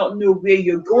point, you do not know where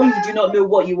you're going, you do not know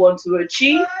what you want to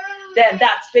achieve, then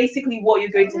that's basically what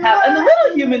you're going to have. And the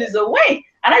little human is away.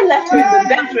 And I left her in the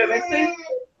bedroom and said,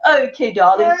 okay,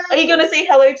 darling, are you going to say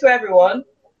hello to everyone?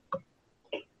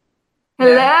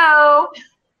 Hello.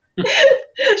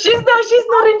 She's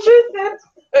not interested.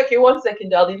 Okay, 1 second,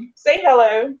 darling. Say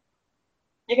hello.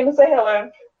 You're gonna say hello?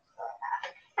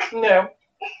 No.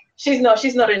 She's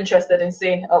not interested in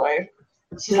saying hello.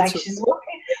 She's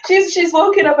walking. She's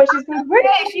woken up and she's going,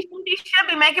 hey, she should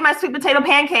be making my sweet potato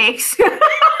pancakes. Did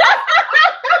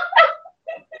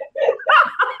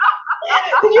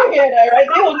you hear that, right?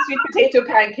 They want sweet potato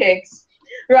pancakes.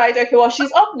 Right, okay, well,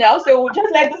 she's up now, so we'll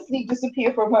just let the sleep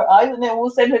disappear from her eyes, and then we'll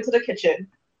send her to the kitchen.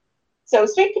 So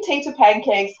sweet potato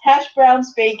pancakes, hash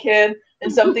browns, bacon,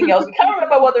 and something else. We can't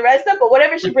remember what the rest of, but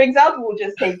whatever she brings out, we'll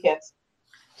just take it.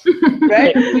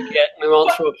 Right? We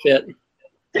won't throw a fit.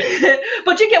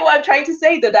 But you get what I'm trying to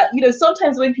say, though, that,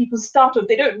 sometimes when people start off,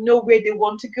 they don't know where they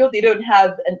want to go. They don't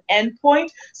have an end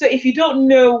point. So if you don't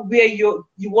know where you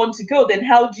want to go, then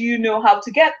how do you know how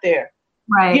to get there?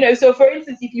 Right. So for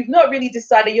instance, if you've not really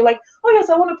decided, you're like, oh yes,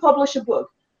 I want to publish a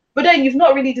book. But then you've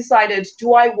not really decided,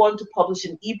 do I want to publish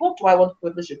an ebook? Do I want to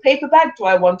publish a paperback? Do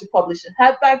I want to publish a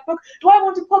hardback book? Do I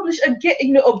want to publish a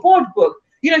board book?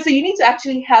 So you need to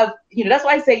actually have, that's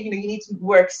why I say, you need to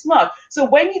work smart. So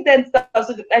when you then start,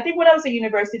 so I think when I was at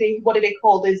university, what do they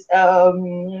call this?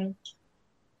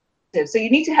 So you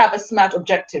need to have a SMART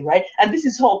objective, right? And this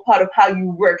is all part of how you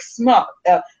work smart,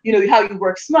 how you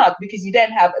work smart, because you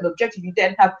then have an objective, you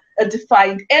then have a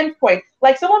defined endpoint.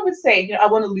 Like someone would say, I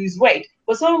want to lose weight,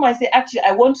 but someone might say, actually,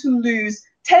 I want to lose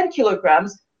 10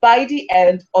 kilograms by the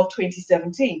end of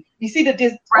 2017. You see that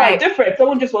there's quite different.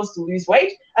 Someone just wants to lose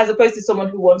weight as opposed to someone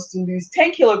who wants to lose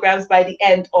 10 kilograms by the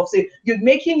end of, so you're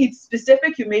making it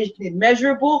specific, you're making it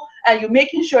measurable, and you're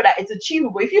making sure that it's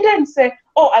achievable. If you then say,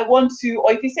 or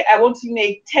if you say, I want to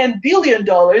make $10 billion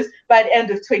by the end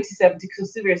of 2017, so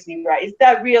seriously, right? Is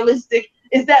that realistic?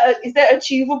 Is that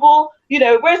achievable?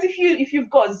 Whereas if you've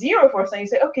got zero for something, you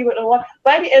say, okay, but what?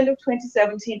 By the end of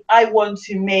 2017, I want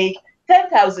to make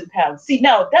 £10,000. See,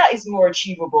 now that is more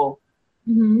achievable,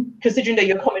 considering that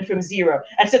you're coming from zero.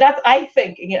 And so that's, I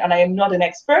think, and I am not an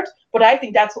expert, but I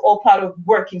think that's all part of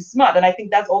working smart. And I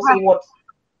think that's also what,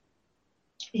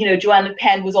 Joanna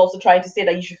Penn was also trying to say,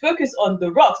 that you should focus on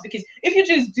the rocks, because if you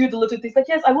just do the little things like,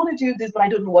 yes, I want to do this, but I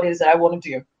don't know what it is that I want to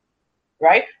do.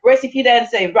 Right? Whereas if you then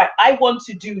say, right, I want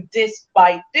to do this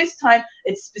by this time,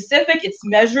 it's specific, it's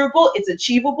measurable, it's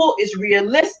achievable, it's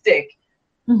realistic.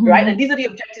 Right? And these are the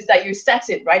objectives that you're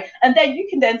setting, right? And then you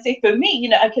can then say, for me,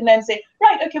 I can then say,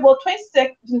 right, okay, well,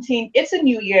 2017, it's a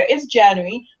new year, it's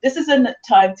January. This is a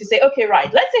time to say, okay,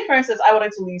 right, let's say, for instance, I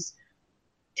wanted to lose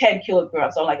 10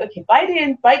 kilograms. So I'm like, okay,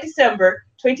 by December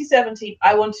 2017,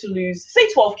 I want to lose,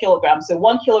 say, 12 kilograms. So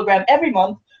 1 kilogram every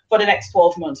month for the next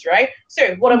 12 months, right?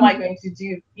 So what am I going to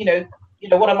do?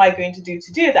 What am I going to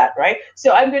do that, right?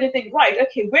 So I'm going to think, right,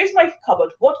 okay, where's my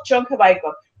cupboard? What junk have I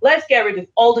got? Let's get rid of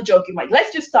all the junk in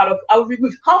let's just start off. I'll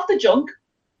remove half the junk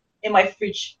in my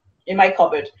fridge, in my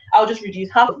cupboard. I'll just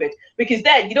reduce half of it, because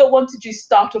then you don't want to just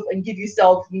start off and give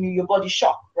yourself, your body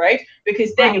shock, right?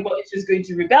 Because then your body's just going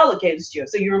to rebel against you.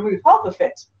 So you remove half of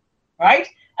it, right?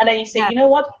 And then you say, you know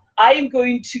what? I am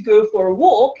going to go for a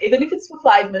walk, even if it's for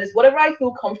 5 minutes, whatever I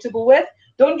feel comfortable with.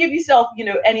 Don't give yourself,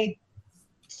 any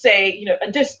say,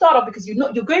 and just start off, because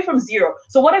you're going from zero.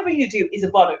 So whatever you do is a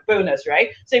bonus, right?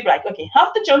 So you're like, okay,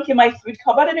 half the junk in my food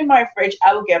cupboard and in my fridge,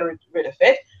 I will get rid of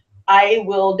it. I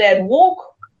will then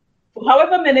walk for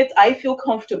however minutes I feel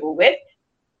comfortable with.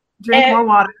 Drink more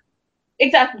water.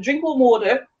 Exactly. Drink more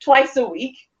water twice a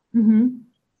week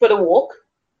for the walk.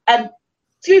 And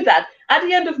do that. At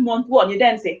the end of month 1, you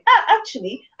then say,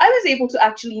 actually, I was able to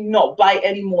actually not buy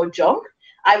any more junk.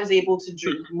 I was able to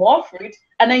drink more fruit.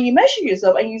 And then you measure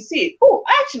yourself and you see, oh,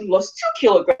 I actually lost 2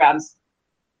 kilograms.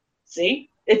 See,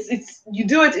 it's you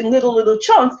do it in little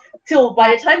chunks till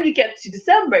by the time you get to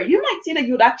December, you might see that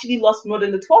you'd actually lost more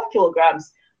than the 12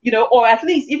 kilograms, or at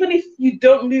least even if you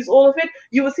don't lose all of it,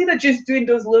 you will see that just doing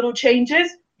those little changes,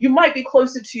 you might be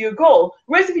closer to your goal.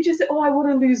 Whereas if you just say, oh, I want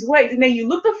to lose weight, and then you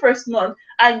look the first month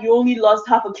and you only lost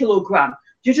half a kilogram,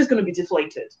 you're just going to be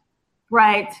deflated.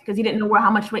 Right, because you didn't know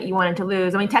how much weight you wanted to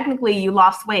lose. I mean, technically you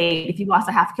lost weight if you lost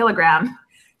a half kilogram.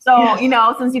 So, yes. You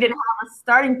know, since you didn't have a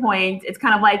starting point, it's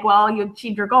kind of like, well, you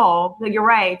achieved your goal. So you're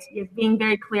right. You're being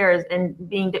very clear and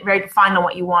being very defined on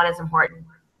what you want is important.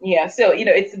 Yeah, so, you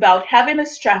know, it's about having a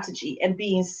strategy and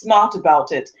being smart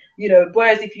about it. You know,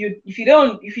 whereas if you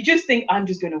just think, I'm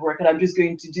just going to work and I'm just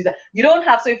going to do that, you don't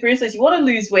have, so for instance, you want to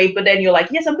lose weight, but then you're like,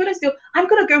 yes, I'm going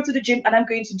to go to the gym and I'm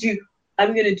going to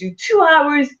do 2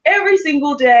 hours every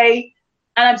single day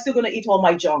and I'm still going to eat all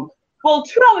my junk. Well,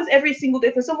 2 hours every single day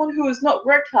for someone who has not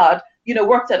worked hard,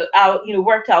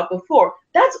 worked out before,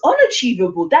 that's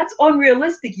unachievable. That's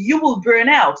unrealistic. You will burn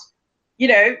out,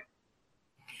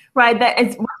 Right. That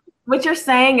is what you're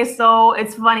saying is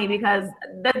it's funny because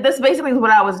this basically is what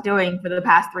I was doing for the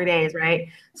past 3 days. Right.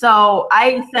 So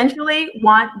I essentially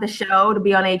want the show to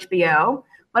be on HBO,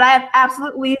 but I have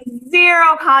absolutely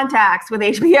zero contacts with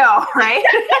HBO. Right.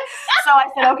 So I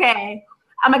said, okay.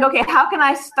 I'm like, okay, how can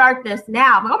I start this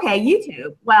now? I'm like, okay,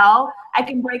 YouTube. Well, I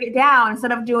can break it down.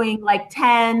 Instead of doing like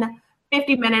 10,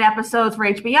 50-minute episodes for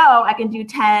HBO, I can do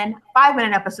 10,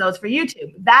 5-minute episodes for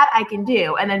YouTube. That I can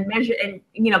do. And then measure and,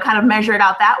 kind of measure it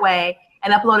out that way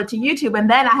and upload it to YouTube. And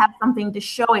then I have something to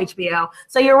show HBO.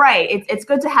 So you're right. It's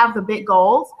good to have the big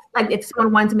goals. Like if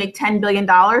someone wanted to make $10 billion,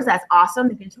 that's awesome.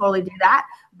 They can totally do that.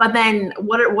 But then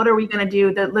what are we going to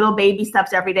do? The little baby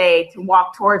steps every day to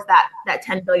walk towards that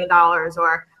 $10 billion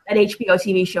or that HBO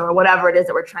TV show or whatever it is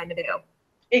that we're trying to do.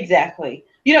 Exactly.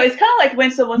 It's kind of like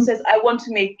when someone says, I want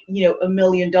to make, $1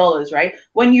 million, right?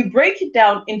 When you break it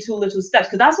down into little steps,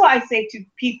 because that's what I say to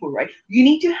people, right? You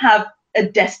need to have a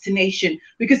destination,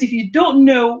 because if you don't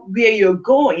know where you're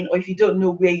going or if you don't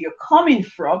know where you're coming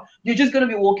from, you're just going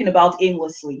to be walking about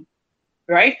aimlessly.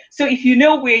 Right? So if you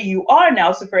know where you are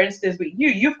now, so for instance, with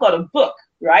you've got a book,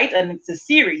 right? And it's a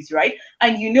series, right?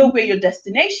 And you know where your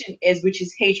destination is, which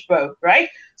is HBO, right?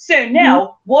 So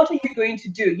now what are you going to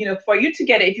do? For you to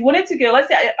get it, if you wanted to go, let's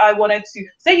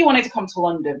say you wanted to come to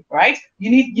London, right?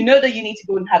 You know that you need to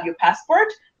go and have your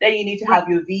passport, then you need to have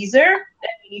your visa,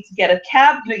 then you need to get a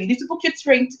cab, you need to book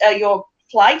your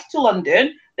flight to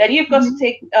London, then you've got to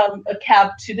take a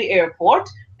cab to the airport,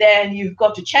 then you've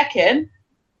got to check in.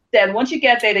 Then once you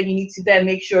get there, then you need to then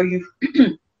make sure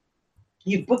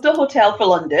you've booked a hotel for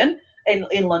London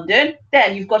in London.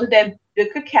 Then you've got to then book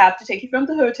a cab to take you from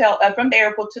the hotel, from the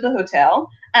airport to the hotel.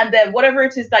 And then whatever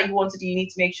it is that you want to do, you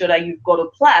need to make sure that you've got a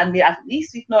plan. At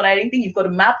least, if not anything, you've got a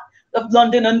map of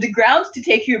London Underground to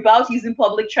take you about using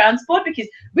public transport, because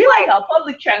we like our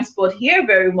public transport here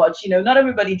very much. Not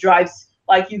everybody drives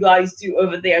like you guys do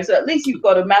over there. So at least you've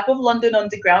got a map of London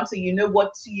Underground, so you know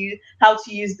how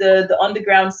to use the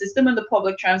underground system and the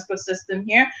public transport system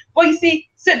here. But you see,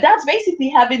 so that's basically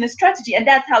having a strategy, and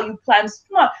that's how you plan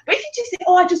smart. But if you just say,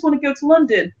 oh, I just want to go to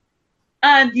London,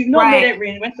 and you've not made an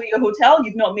arrangement for your hotel,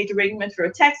 you've not made arrangement for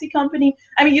a taxi company.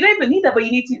 I mean, you don't even need that,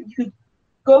 but you could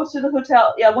go to the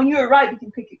hotel. Yeah, when you arrive, you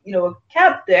can pick, a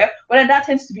cab there, but then that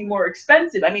tends to be more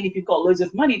expensive. I mean, if you've got loads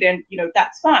of money, then,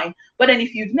 that's fine. But then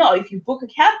if you book a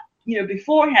cab,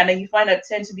 beforehand, and you find that it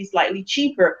tends to be slightly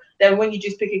cheaper than when you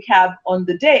just pick a cab on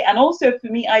the day. And also for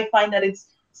me, I find that it's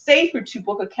safer to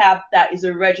book a cab that is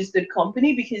a registered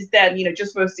company, because then,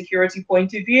 just from a security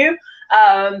point of view.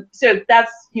 So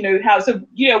that's,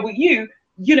 with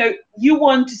you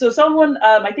want to, so someone,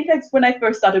 I think that's when I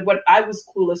first started, when I was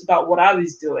clueless about what I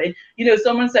was doing,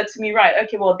 someone said to me, right,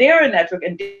 okay, well, they're a network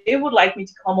and they would like me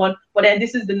to come on, but then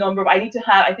this is the number I need to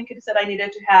have. I think it said I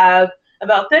needed to have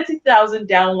about 30,000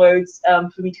 downloads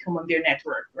for me to come on their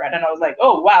network, right? And I was like,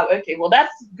 oh, wow, okay, well,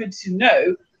 that's good to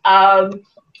know.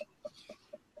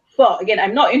 But again,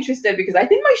 I'm not interested, because I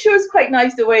think my show is quite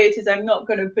nice the way it is. I'm not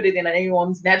going to put it in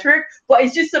anyone's network, but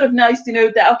it's just sort of nice to know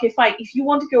that, okay, fine, if you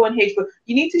want to go on HBO,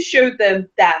 you need to show them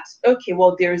that, okay,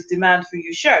 well, there's demand for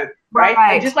your show, right?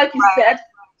 And just like you said,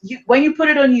 when you put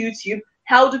it on YouTube,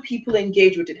 how do people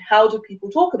engage with it? How do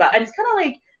people talk about it? And it's kind of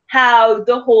like how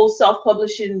the whole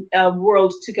self-publishing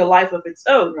world took a life of its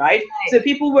own, right? So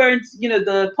people weren't,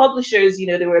 the publishers,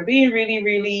 they were being really,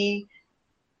 really,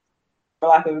 for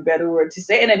lack of a better word to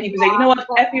say, and then people say, you know what,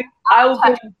 I will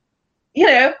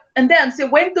go, and then so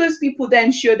when those people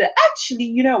then show that actually,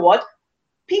 you know what,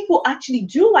 people actually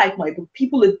do like my book,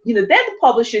 people, then the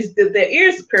publishers, their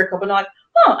ears perk up and are like,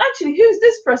 oh, actually, who's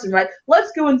this person, right?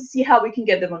 Let's go and see how we can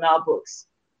get them on our books,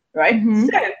 right? So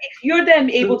if you're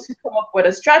then able to come up with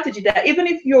a strategy that even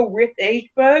if you're with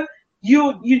HBO,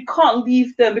 you can't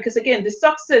leave them, because again, the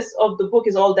success of the book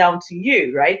is all down to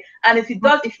you, right? And if you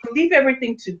leave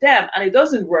everything to them and it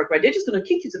doesn't work, right, they're just going to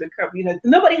kick you to the curb.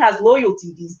 Nobody has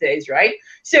loyalty these days, right?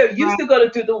 So you still got to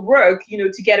do the work,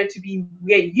 to get it to be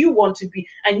where you want to be,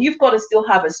 and you've got to still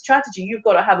have a strategy. You've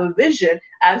got to have a vision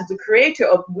as the creator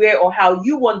of where or how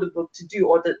you want the book to do,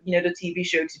 or the the TV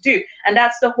show to do, and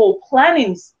that's the whole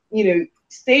planning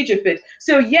stage of it.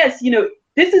 So yes,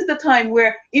 this is the time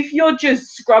where if you're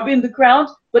just scrubbing the ground,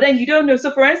 but then you don't know.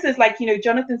 So for instance, like,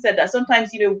 Jonathan said that sometimes,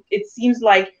 it seems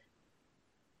like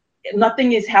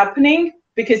nothing is happening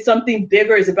because something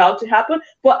bigger is about to happen.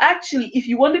 But actually, if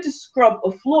you wanted to scrub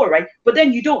a floor, right, but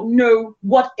then you don't know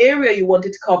what area you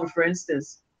wanted to cover, for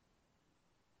instance,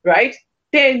 right?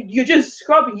 Then you're just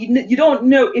scrubbing. You don't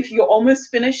know if you're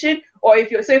almost finishing, or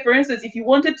if you're, say, for instance, if you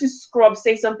wanted to scrub,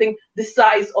 say, something the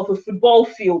size of a football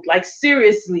field, like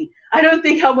seriously, I don't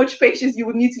think how much patience you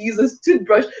would need to use a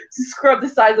toothbrush to scrub the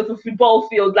size of a football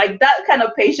field. Like that kind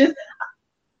of patience,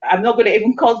 I'm not going to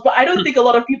even call, but I don't think a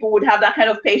lot of people would have that kind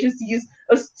of patience to use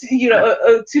a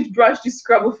toothbrush to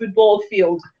scrub a football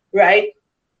field, right?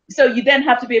 So you then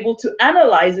have to be able to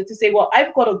analyze it to say, well,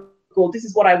 I've got a goal. This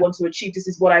is what I want to achieve. This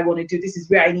is what I want to do. This is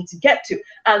where I need to get to.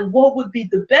 And what would be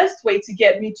the best way to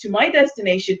get me to my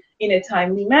destination in a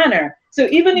timely manner? So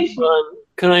even if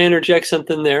can I interject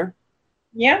something there?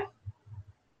 Yeah.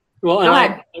 Well, and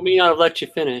I may not have let you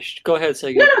finish. Go ahead,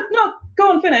 Sagan. No.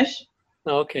 Go and finish.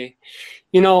 Okay.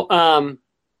 And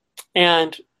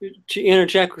to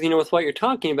interject with with what you're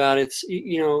talking about, it's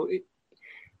it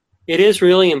is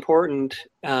really important.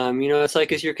 It's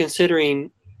like, as you're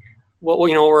considering what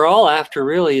we're all after,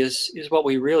 really is what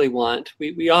we really want.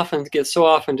 We often get so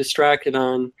often distracted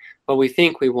on what we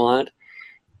think we want,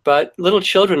 but little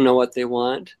children know what they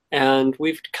want, and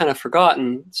we've kind of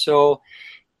forgotten. So,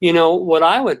 what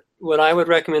I would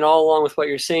recommend, all along with what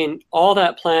you're saying, all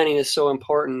that planning is so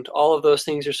important. All of those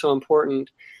things are so important.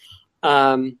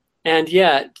 And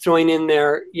yet throwing in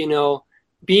there,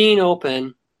 being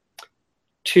open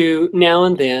to now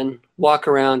and then walk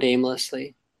around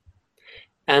aimlessly.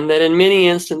 And that in many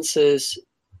instances,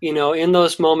 in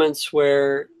those moments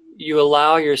where you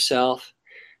allow yourself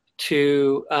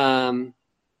to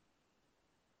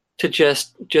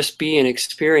just be an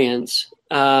experience,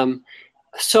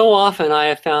 so often I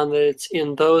have found that it's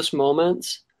in those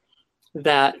moments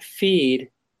that feed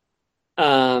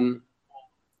the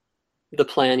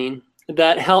planning,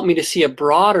 that help me to see a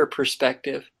broader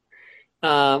perspective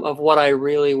of what I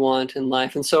really want in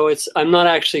life. And so I'm not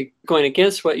actually going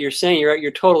against what you're saying.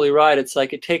 You're totally right. It's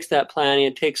like, it takes that planning,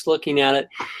 it takes looking at it.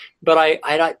 But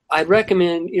I'd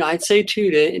recommend, I'd say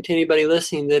too, to anybody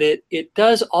listening, that it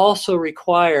does also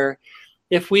require,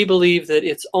 if we believe that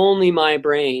it's only my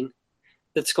brain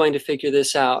that's going to figure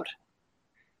this out,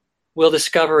 we'll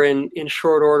discover in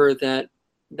short order that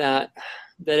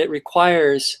it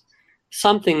requires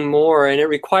something more, and it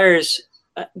requires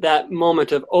that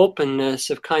moment of openness,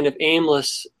 of kind of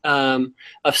aimless, of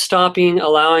stopping,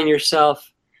 allowing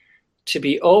yourself to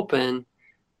be open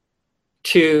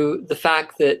to the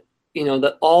fact that,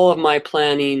 that all of my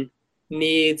planning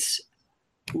needs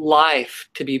life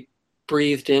to be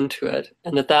breathed into it,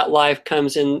 and that life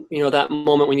comes in, that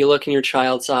moment when you look in your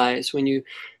child's eyes, when you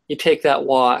take that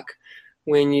walk,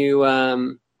 when you,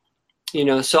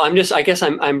 so I guess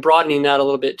I'm broadening that a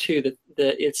little bit too, that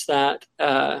it's that,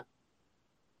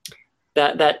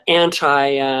 that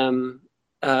anti,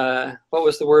 what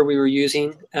was the word we were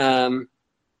using?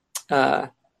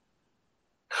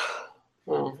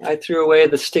 Well, I threw away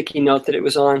the sticky note that it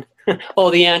was on.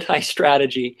 The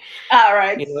anti-strategy. All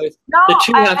right. The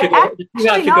two have to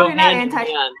go hand in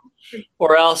hand.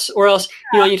 Or else,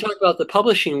 you talk about the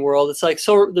publishing world. It's like,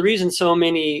 so the reason so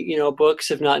many, books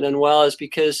have not done well is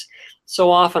because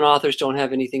so often authors don't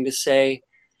have anything to say.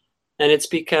 And it's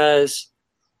because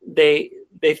they've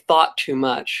thought too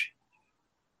much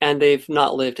and they've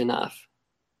not lived enough.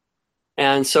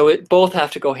 And so both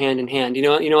have to go hand in hand. You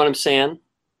know what I'm saying?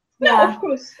 No, of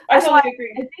course. I totally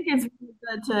agree. I think it's really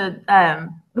good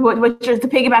to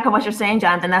piggyback on what you're saying,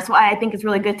 Jonathan. That's why I think it's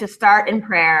really good to start in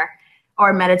prayer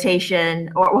or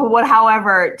meditation or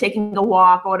however, taking a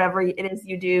walk or whatever it is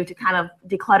you do to kind of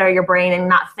declutter your brain and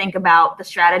not think about the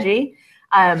strategy.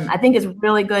 I think it's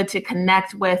really good to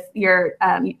connect with your,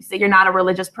 you say you're not a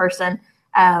religious person,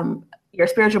 you're a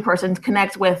spiritual person, to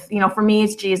connect with, for me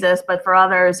it's Jesus, but for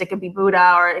others it could be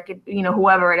Buddha, or it could,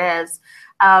 whoever it is.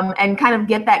 And kind of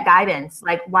get that guidance.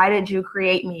 Like, why did you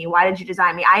create me? Why did you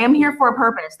design me? I am here for a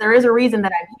purpose. There is a reason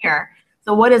that I'm here.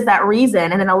 So what is that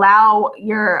reason? And then allow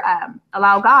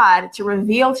God to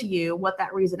reveal to you what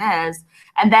that reason is.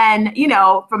 And then,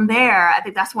 from there, I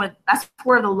think that's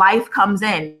where the life comes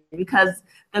in, because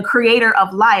the creator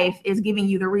of life is giving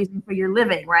you the reason for your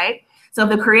living, right? So if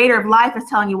the creator of life is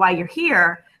telling you why you're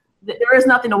here, there is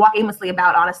nothing to walk aimlessly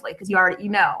about, honestly, because you already,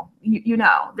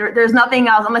 there's nothing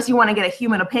else, unless you want to get a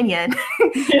human opinion.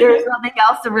 There's nothing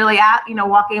else to really,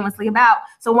 walk aimlessly about.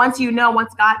 So once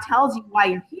God tells you why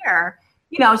you're here,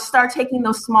 start taking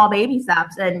those small baby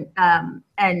steps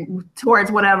and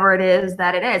towards whatever it is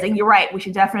that it is. And you're right, we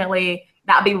should definitely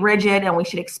not be rigid, and we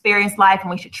should experience life, and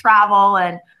we should travel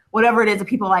and whatever it is that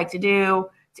people like to do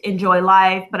to enjoy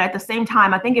life. But at the same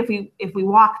time, I think if we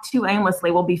walk too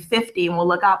aimlessly, we'll be 50 and we'll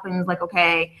look up and it's like,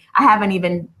 okay, I haven't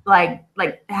even like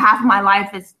half of my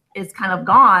life is kind of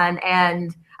gone,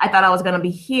 and I thought I was going to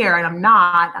be here, and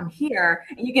I'm here.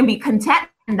 And you can be content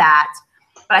in that.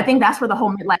 But I think that's where the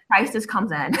whole midlife crisis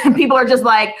comes in. And people are just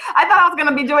like, I thought I was going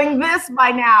to be doing this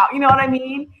by now. You know what I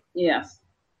mean? Yes.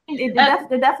 There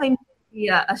definitely needs to be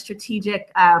a strategic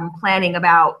planning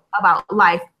about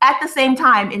life, at the same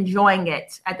time enjoying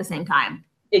it at the same time.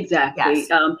 Exactly.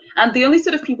 Yes. And the only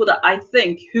sort of people that I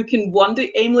think who can wander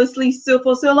aimlessly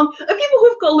for so long are people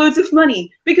who've got loads of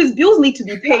money, because bills need to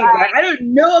be paid, right? I don't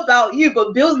know about you,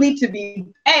 but bills need to be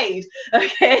paid.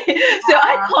 Okay. So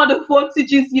I can't afford to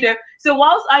just, so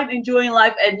whilst I'm enjoying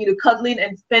life and, cuddling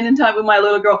and spending time with my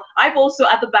little girl, I've also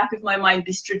at the back of my mind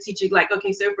be strategic. Like,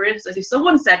 okay, so for instance, if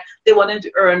someone said they wanted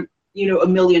to earn, $1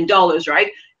 million,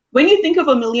 right? When you think of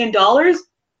 $1 million,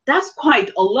 that's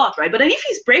quite a lot, right? But then if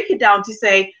you break it down to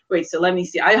say, wait, so let me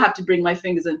see, I have to bring my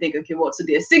fingers and think, okay, so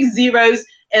there's 6 zeros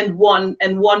and one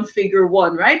figure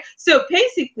 1, right? So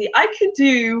basically I could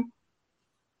do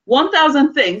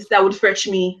 1,000 things that would fetch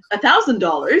me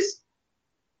 $1,000,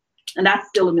 and that's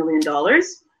still $1 million.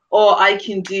 Or I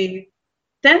can do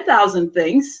 10,000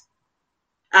 things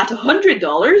at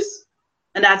 $100,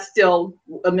 and that's still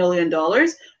 $1 million.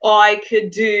 Or I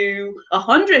could do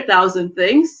 100,000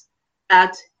 things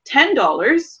at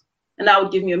 $10, and that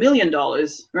would give me $1 million,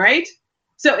 right?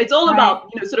 So it's all about,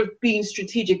 sort of being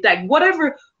strategic, that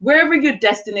wherever your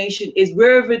destination is,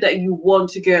 wherever that you want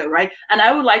to go, right? And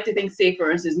I would like to think, say,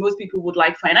 for instance, most people would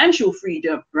like financial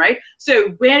freedom, right?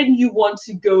 So when you want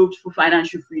to go for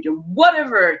financial freedom,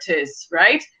 whatever it is,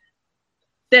 right?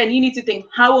 Then you need to think,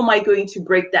 how am I going to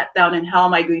break that down, and how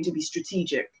am I going to be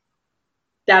strategic?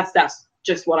 That's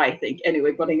just what I think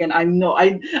anyway. But again, I don't know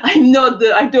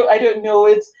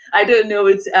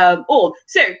it's all.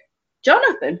 So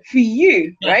Jonathan, for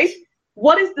you, right?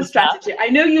 What is the strategy? I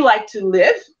know you like to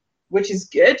live, which is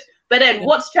good, but then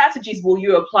what strategies will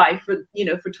you apply for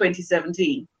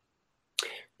 2017?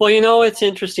 Well, it's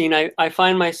interesting. I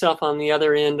find myself on the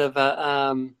other end of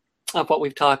what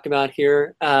we've talked about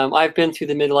here. I've been through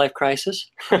the midlife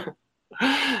crisis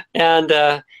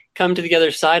and come to the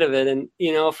other side of it. And,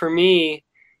 for me,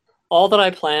 all that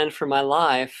I planned for my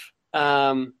life,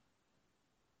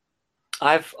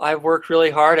 I've worked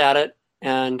really hard at it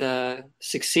and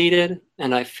succeeded,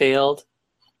 and I failed.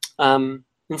 In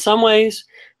some ways,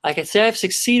 I could say I've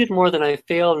succeeded more than I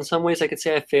failed. In some ways, I could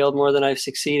say I failed more than I've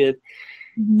succeeded.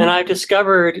 Mm-hmm. And I've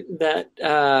discovered that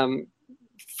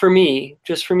for me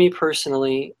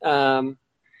personally,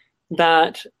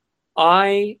 that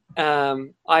I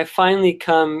finally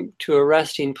come to a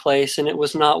resting place, and it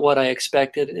was not what I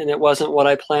expected, and it wasn't what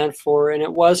I planned for, and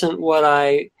it wasn't what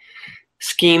I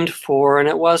schemed for, and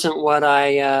it wasn't what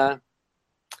I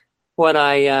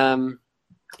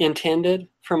intended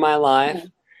for my life.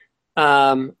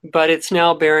 But it's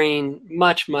now bearing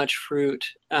much fruit.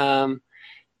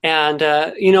 And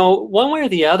one way or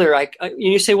the other,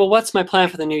 you say, well, what's my plan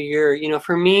for the new year?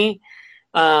 For me,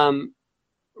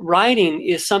 writing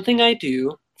is something I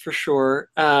do for sure.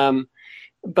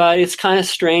 But it's kind of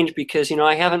strange because,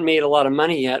 I haven't made a lot of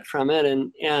money yet from it.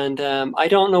 And I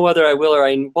don't know whether I will or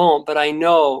I won't, but I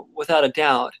know without a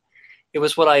doubt it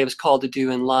was what I was called to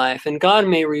do in life. And God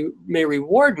may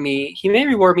reward me. He may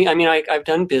reward me. I mean, I've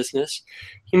done business.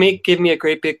 He may give me a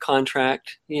great big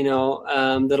contract,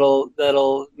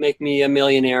 that'll make me a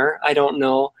millionaire. I don't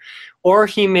know. Or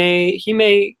he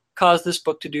may cause this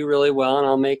book to do really well, and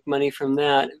I'll make money from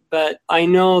that. But I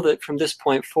know that from this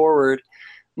point forward,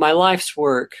 my life's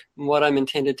work and what I'm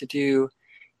intended to do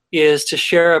is to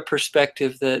share a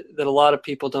perspective that a lot of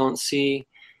people don't see.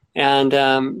 And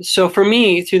so for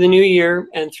me, through the new year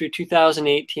and through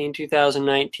 2018,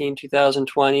 2019,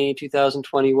 2020,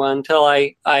 2021, till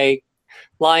I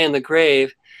lie in the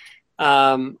grave,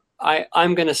 I'm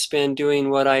going to spend doing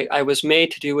what I was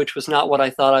made to do, which was not what I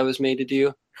thought I was made to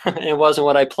do. It wasn't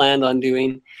what I planned on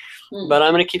doing. but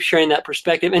I'm going to keep sharing that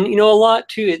perspective. And, a lot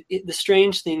too, the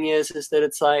strange thing is that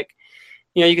it's like,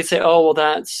 you could say, oh, well,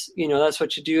 that's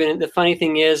what you do. And the funny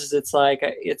thing is it's like,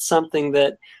 it's something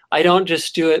that I don't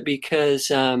just do it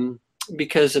because of,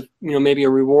 maybe a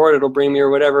reward it'll bring me or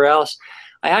whatever else.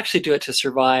 I actually do it to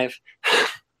survive.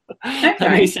 That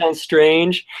may sound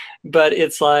strange, but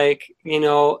it's like,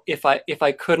 if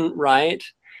I couldn't write,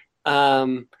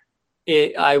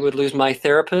 I would lose my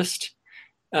therapist.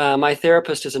 My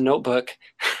therapist is a notebook,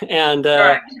 and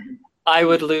I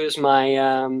would lose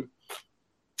my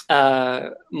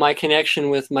my connection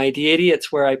with my deity.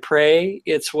 It's where I pray.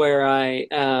 It's where I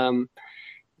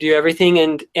do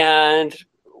everything. And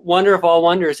wonder of all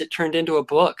wonders, it turned into a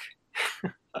book.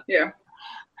 Yeah.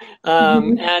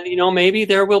 And maybe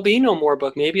there will be no more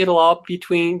book. Maybe it'll all be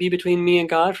between me and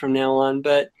God from now on.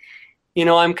 But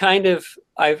I'm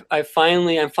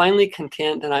finally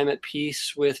content that I'm at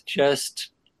peace with just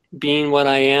being what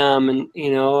I am, and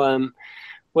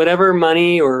whatever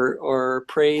money or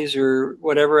praise or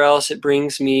whatever else it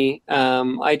brings me,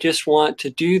 I just want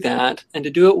to do that and to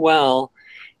do it well,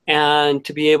 and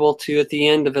to be able to, at the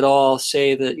end of it all,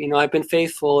 say that, I've been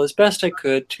faithful as best I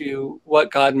could to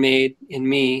what God made in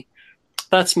me.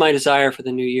 That's my desire for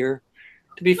the new year,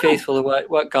 to be faithful to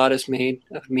what God has made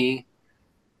of me.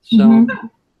 So.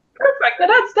 Perfect.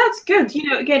 That's good.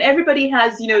 Again, everybody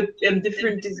has,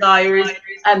 different desires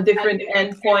and different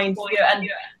endpoints, and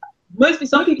mostly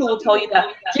some people will tell you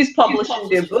that just publishing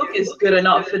their book is good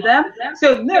enough for them.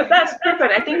 So no, that's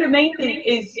perfect. I think the main thing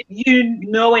is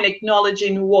and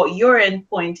acknowledging what your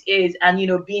endpoint is, and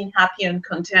being happy and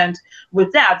content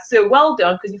with that. So well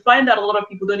done, because you find that a lot of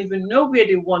people don't even know where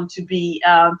they want to be.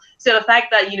 So the fact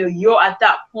that you're at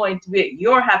that point where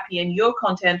you're happy and you're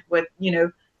content with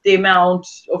the amount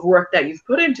of work that you've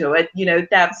put into it,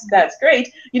 that's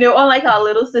great. Unlike our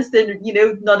little sister,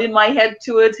 nodding my head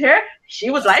towards her, she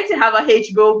would like to have a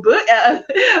HBO book,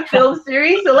 film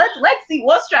series. So let's see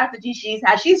what strategy she's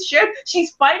had.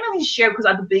 She's finally shared, because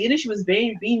at the beginning she was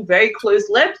being very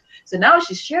close-lipped. So now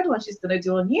she's shared what she's gonna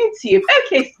do on YouTube.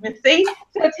 Okay, Smithy,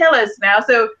 so tell us now.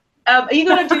 So are you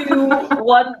gonna do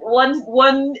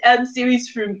one series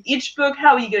from each book?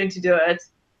 How are you going to do it?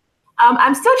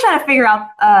 I'm still trying to figure out.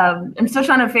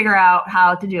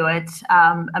 How to do it.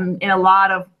 I'm in a lot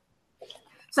of.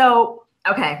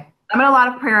 I'm in a lot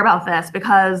of prayer about this,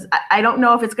 because I don't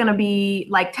know if it's going to be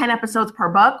like 10 episodes per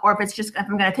book, or if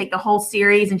I'm going to take the whole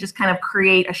series and just kind of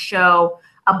create a show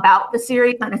about the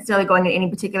series, not necessarily going in any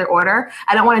particular order.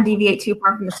 I don't want to deviate too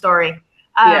far from the story.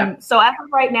 So as of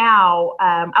right now,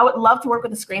 I would love to work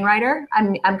with a screenwriter.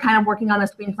 I'm kind of working on the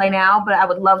screenplay now, but I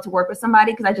would love to work with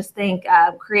somebody, because I just think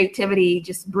creativity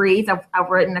just breathes. I've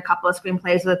written a couple of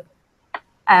screenplays with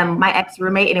my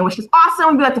ex-roommate, and it was just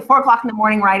awesome. We'd be like to 4 o'clock in the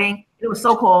morning writing. It was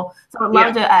so cool. So I'd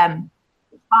love to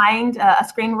find a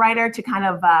screenwriter to kind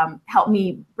of help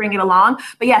me bring it along.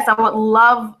 But yes, I would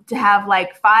love to have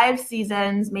like 5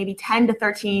 seasons, maybe 10 to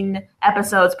 13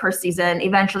 episodes per season,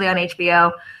 eventually on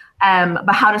HBO.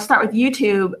 But how to start with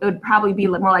YouTube, it would probably be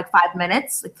more like 5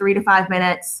 minutes, like 3 to 5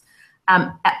 minutes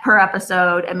per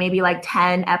episode, and maybe like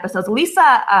 10 episodes.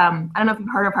 Lisa, I don't know if you've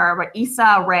heard of her, but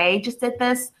Issa Rae just did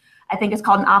this. I think it's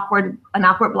called An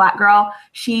Awkward Black Girl.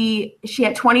 She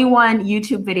had 21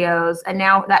 YouTube videos, and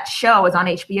now that show is on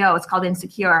HBO. It's called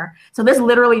Insecure. So this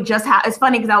literally just it's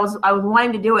funny, because I was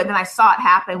wanting to do it, and then I saw it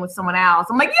happen with someone else.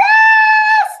 I'm like,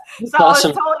 yes! So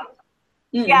awesome.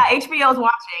 Yeah, HBO is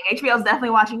watching. HBO is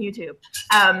definitely watching YouTube.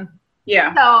 So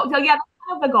yeah, that's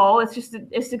kind of the goal.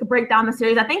 It's to break down the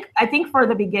series. I think for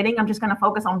the beginning, I'm just going to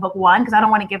focus on book 1, because I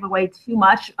don't want to give away too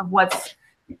much of what's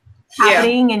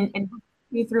happening in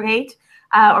 3 through 8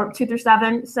 or 2 through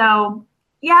 7. So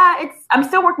yeah, I'm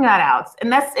still working that out,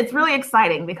 and it's really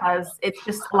exciting, because it's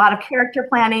just a lot of character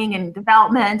planning and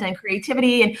development and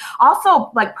creativity, and also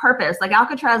like purpose. Like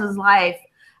Alcatraz's life.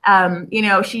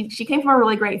 She came from a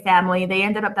really great family. They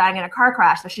ended up dying in a car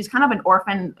crash. So she's kind of an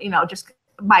orphan, just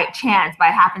by chance, by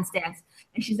happenstance.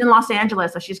 And she's in Los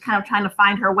Angeles. So she's kind of trying to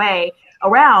find her way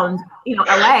around,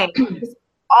 LA.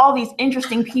 All these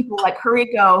interesting people like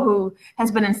Hariko, who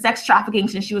has been in sex trafficking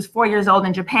since she was 4 years old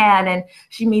in Japan. And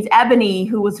she meets Ebony,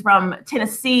 who was from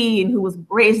Tennessee and who was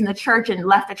raised in the church and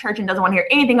left the church and doesn't want to hear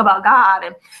anything about God.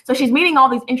 And so she's meeting all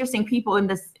these interesting people in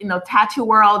this, tattoo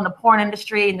world, in the porn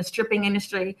industry, in the stripping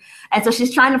industry. And so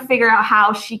she's trying to figure out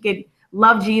how she could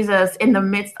love Jesus in the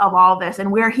midst of all this, and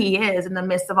where he is in the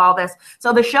midst of all this.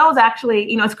 So the show is actually,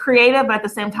 it's creative, but at the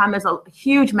same time, there's a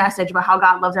huge message about how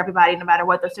God loves everybody, no matter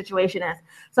what their situation is.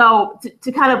 So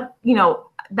to kind of,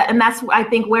 and that's I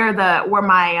think where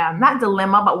my not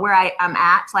dilemma, but where I am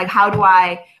at. Like, how do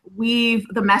I weave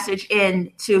the message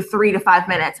into 3 to 5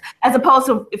 minutes, as opposed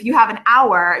to if you have an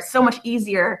hour, it's so much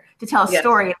easier to tell a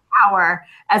story in an hour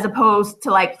as opposed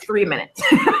to like 3 minutes.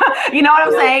 You know what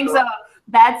I'm saying? So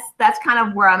that's kind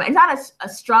of where I'm. It's not a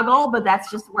struggle, but that's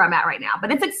just where I'm at right now.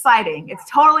 But it's exciting. It's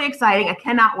totally exciting. I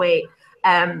cannot wait.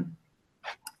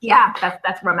 Yeah,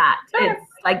 that's where I'm at. It's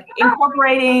like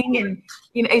incorporating, and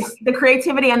it's the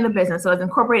creativity and the business. So it's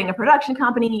incorporating a production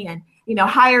company, and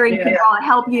hiring people to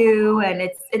help you, and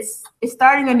it's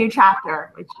starting a new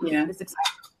chapter, which is exciting.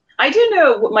 I do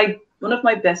know one of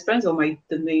my best friends, or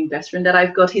the main best friend that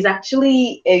I've got. He's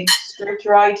actually a script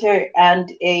writer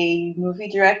and a movie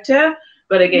director.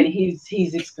 But again,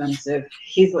 he's expensive.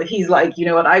 He's like, you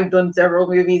know what? I've done several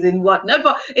movies and whatnot.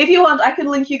 But if you want, I can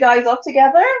link you guys up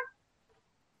together.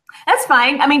 That's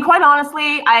fine. I mean, quite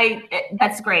honestly,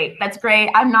 that's great. That's great.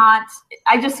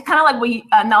 I just kind of like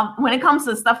now when it comes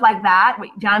to stuff like that, what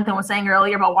Jonathan was saying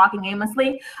earlier about walking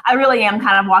aimlessly, I really am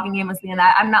kind of walking aimlessly in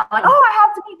that. I'm not like, oh, I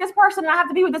have to meet this person, I have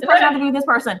to be with this person, I have to be with this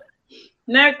person.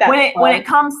 No, that's when it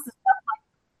comes to stuff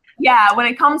like, when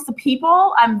it comes to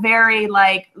people, I'm very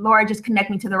like, Lord, just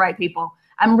connect me to the right people.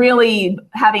 I'm really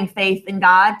having faith in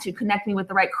God to connect me with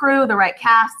the right crew, the right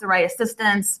cast, the right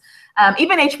assistants.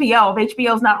 Even HBO. If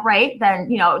HBO is not right, then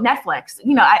Netflix.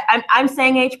 I'm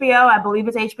saying HBO. I believe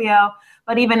it's HBO.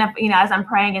 But even if as I'm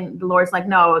praying and the Lord's like,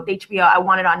 no, the HBO, I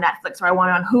want it on Netflix, or I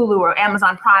want it on Hulu or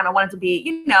Amazon Prime. I want it to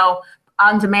be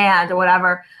on demand or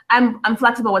whatever. I'm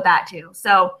flexible with that too.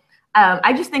 So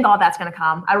I just think all that's going to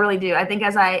come. I really do. I think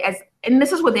and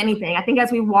this is with anything. I think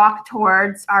as we walk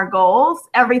towards our goals,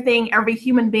 everything, every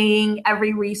human being,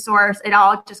 every resource, it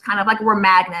all just kind of like we're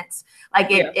magnets.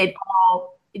 Like it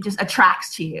just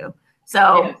attracts to you.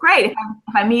 So great.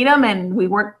 If I meet them and we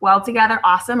work well together,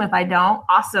 awesome. If I don't,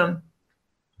 awesome.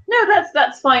 No,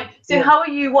 that's fine. So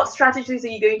what strategies are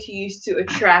you going to use to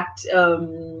attract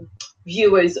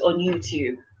viewers on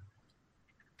YouTube?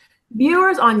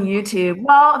 Viewers on YouTube.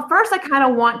 Well, first I kind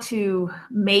of want to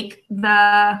make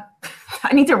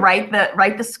I need to write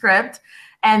the script,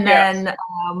 and then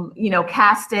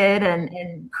cast it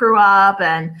and crew up,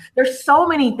 and there's so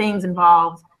many things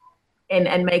involved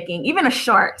in making even a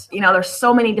short. There's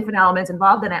so many different elements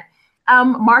involved in it.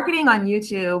 Marketing on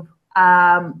YouTube.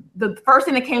 The first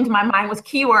thing that came to my mind was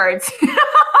keywords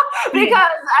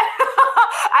because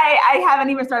I haven't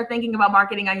even started thinking about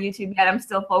marketing on YouTube yet. I'm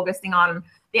still focusing on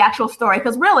the actual story,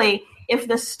 because really, if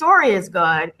the story is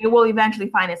good, it will eventually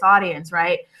find its audience,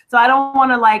 right? So I don't want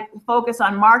to like focus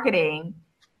on marketing.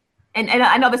 And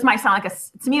I know this might sound like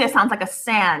to me, this sounds like a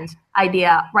sand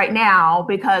idea right now,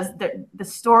 because the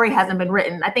story hasn't been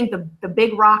written. I think the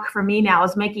big rock for me now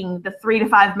is making the 3 to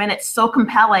 5 minutes so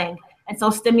compelling and so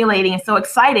stimulating and so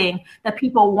exciting that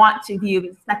people want to view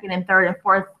the second and third and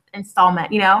fourth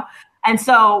installment, And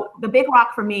so the big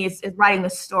rock for me is writing the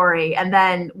story. And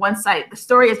then once the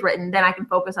story is written, then I can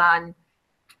focus on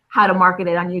how to market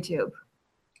it on YouTube.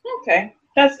 Okay,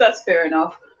 that's fair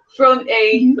enough. From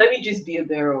let me just be a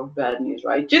bearer of bad news,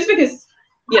 right? Just because,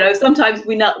 sometimes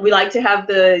we like to have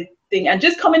the thing, and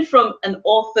just coming from an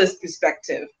author's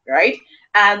perspective, right?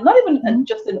 And not even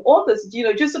just an author's,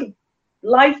 just sort of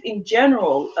life in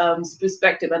general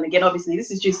perspective. And again, obviously,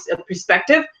 this is just a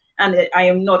perspective. And I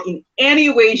am not in any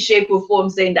way, shape, or form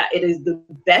saying that it is the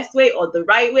best way or the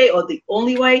right way or the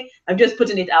only way. I'm just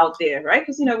putting it out there, right?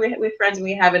 Because, we're friends and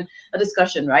we're having a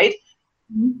discussion, right?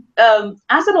 Mm-hmm.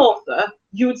 As an author,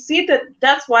 you would see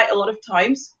that's why a lot of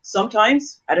times,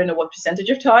 sometimes, I don't know what percentage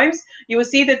of times, you will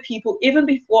see that people, even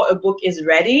before a book is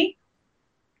ready,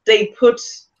 they put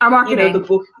the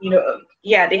book,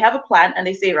 they have a plan and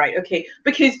they say, right, okay,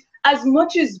 because as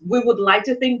much as we would like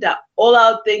to think that all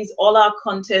our things, all our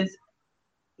content,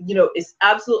 is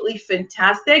absolutely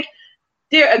fantastic,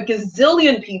 there are a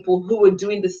gazillion people who are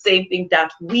doing the same thing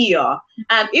that we are.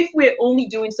 And if we're only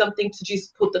doing something to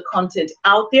just put the content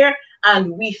out there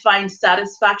and we find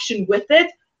satisfaction with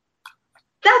it,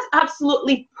 that's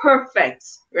absolutely perfect,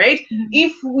 right? Mm-hmm.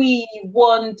 If we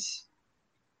want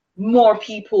more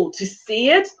people to see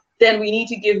it, then we need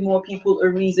to give more people a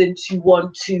reason to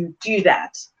want to do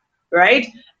that. Right?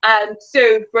 And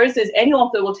so, for instance, any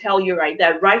author will tell you, right,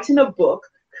 that writing a book,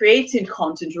 creating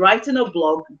content, writing a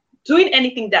blog, doing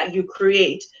anything that you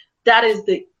create, that is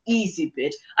the easy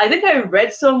bit. I think I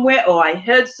read somewhere or I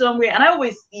heard somewhere, and I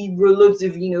always see loads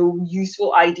of,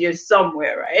 useful ideas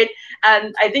somewhere, right?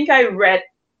 And I think I read,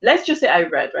 let's just say I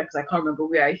read, right, because I can't remember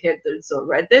where I heard this or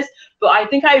read this, but I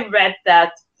think I read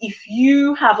that if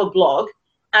you have a blog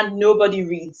and nobody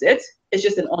reads it, it's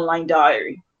just an online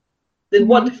diary. then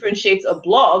what differentiates a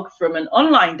blog from an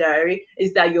online diary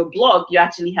is that your blog, you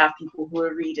actually have people who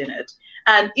are reading it.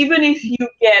 And even if you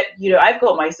get, I've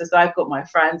got my sister, I've got my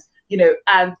friends,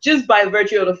 and just by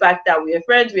virtue of the fact that we are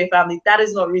friends, we are family, that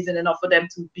is not reason enough for them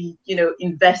to be,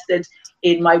 invested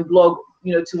in my blog,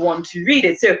 to want to read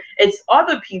it. So it's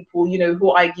other people,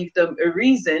 who I give them a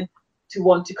reason to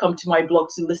want to come to my blog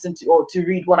to listen to or to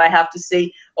read what I have to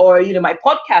say, or, my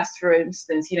podcast, for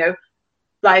instance,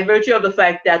 by virtue of the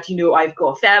fact that, I've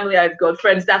got family, I've got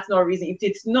friends, that's not a reason. If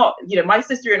it's not, my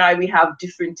sister and I, we have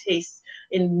different tastes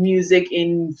in music,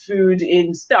 in food,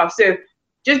 in stuff. So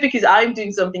just because I'm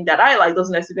doing something that I like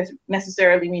doesn't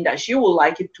necessarily mean that she will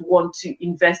like it to want to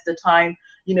invest the time,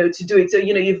 to do it. So,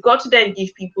 you've got to then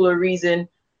give people a reason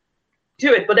to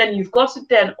do it, but then you've got to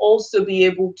then also be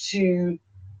able to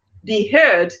be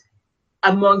heard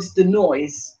amongst the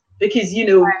noise. Because,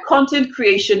 content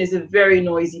creation is a very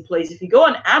noisy place. If you go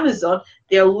on Amazon,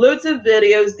 there are loads of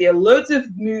videos, there are loads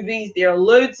of movies, there are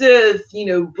loads of,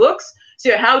 books.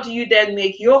 So how do you then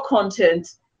make your content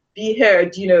be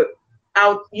heard,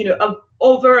 out,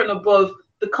 over and above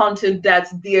the content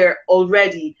that's there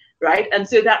already, right? And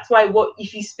so that's why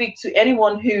if you speak to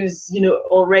anyone who's,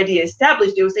 already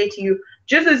established, they will say to you,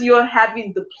 just as you're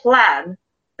having the plan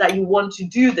that you want to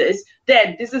do this,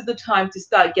 then this is the time to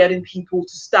start getting people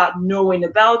to start knowing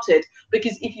about it.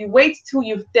 Because if you wait till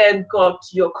you've then got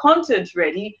your content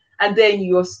ready and then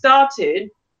you're starting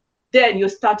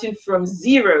from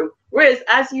zero. Whereas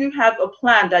as you have a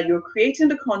plan that you're creating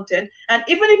the content, and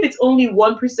even if it's only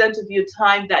 1% of your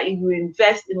time that you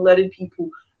invest in letting people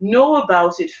know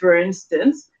about it, for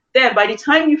instance, then by the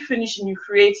time you finish and you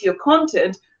create your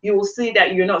content, you will see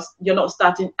that you're not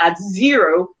starting at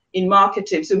zero in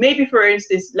marketing. So maybe, for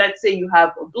instance, let's say you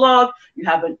have a blog, you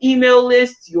have an email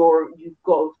list, you've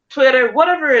got Twitter,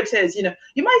 whatever it is,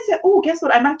 you might say, oh, guess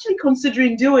what? I'm actually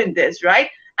considering doing this, right?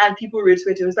 And people retweet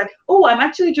it. It's like, oh, I'm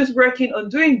actually just working on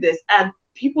doing this. And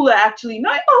people are actually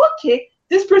not, oh, okay,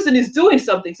 this person is doing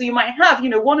something. So you might have,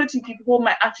 one or two people who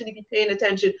might actually be paying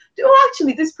attention to, oh,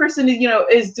 actually, this person is,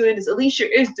 is doing this.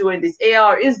 Alicia is doing this.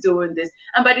 AR is doing this.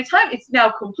 And by the time it's now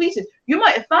completed, you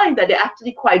might find that they're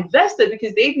actually quite vested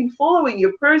because they've been following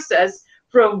your process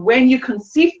from when you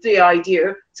conceived the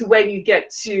idea to when you get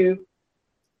to,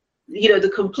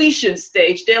 the completion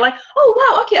stage. They're like, oh,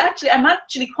 wow, okay, actually, I'm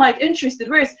actually quite interested.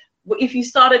 Whereas if you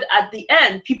started at the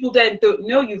end, people then don't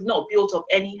know, you've not built up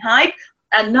any hype.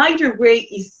 And neither way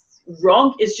is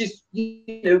wrong. It's just,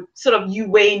 sort of you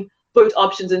weighing both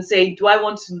options and saying, do I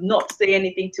want to not say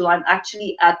anything till I'm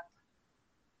actually at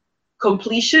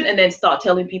completion and then start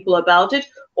telling people about it?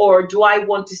 Or do I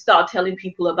want to start telling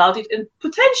people about it and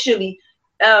potentially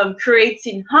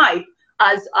creating hype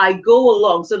as I go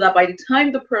along so that by the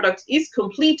time the product is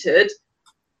completed,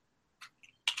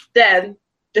 then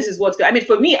this is what's good. I mean,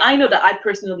 for me, I know that I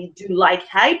personally do like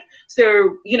hype.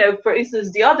 So, for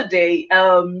instance, the other day,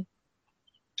 I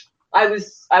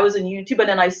was on YouTube and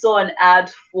then I saw an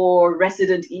ad for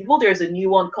Resident Evil. There's a new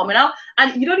one coming out,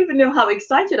 and you don't even know how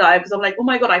excited I am because I'm like, oh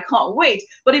my God, I can't wait.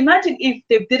 But imagine if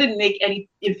they didn't make any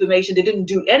information, they didn't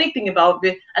do anything about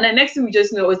it, and then next thing we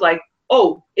just know is like,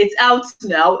 oh, it's out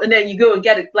now, and then you go and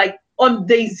get it. Like on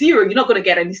day zero, you're not going to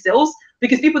get any sales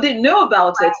because people didn't know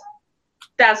about it.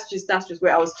 That's just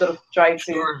where I was sort of trying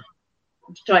to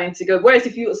go. Whereas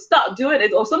if you start doing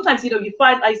it, or sometimes, you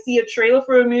find I see a trailer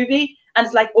for a movie and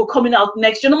it's like, oh, coming out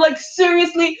next year. And I'm like,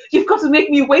 seriously? You've got to make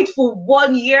me wait for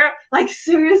 1 year? Like,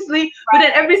 seriously? Right. But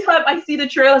then every time I see the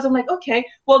trailers, I'm like, okay,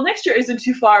 well, next year isn't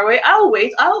too far away. I'll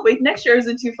wait. Next year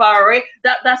isn't too far away.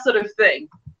 That sort of thing.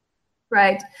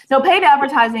 Right. So paid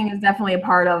advertising is definitely a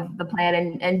part of the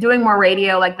plan, and doing more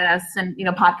radio like this and,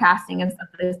 podcasting and stuff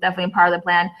is definitely a part of the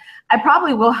plan. I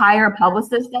probably will hire a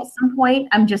publicist at some point.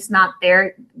 I'm just not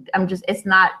there. I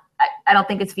don't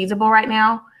think it's feasible right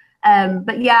now.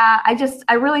 But yeah,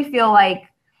 I really feel like,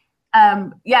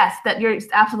 yes, that you're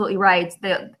absolutely right.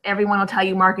 That everyone will tell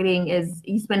you marketing is,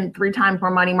 you spend 3 times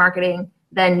more money marketing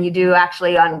than you do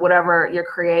actually on whatever you're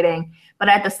creating. But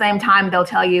at the same time, they'll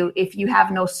tell you if you have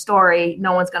no story,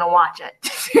 no one's going to watch it.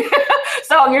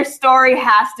 So your story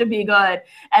has to be good.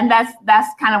 And that's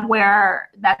kind of where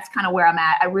I'm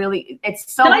at.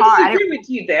 It's so hard.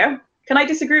 Can I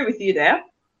disagree with you there?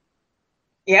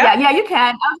 Yeah, you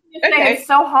can. I was going to say it's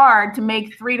so hard to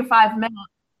make 3 to 5 minutes.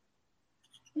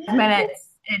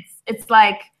 It's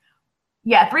like,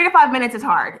 3 to 5 minutes is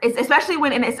hard. It's especially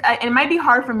when, and it might be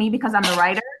hard for me because I'm a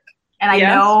writer and I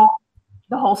know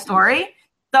the whole story.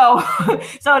 So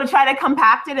to try to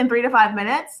compact it in 3 to 5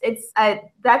 minutes,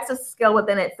 that's a skill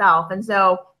within itself. And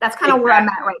so that's kind of where I'm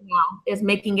at right now, is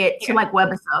making it to like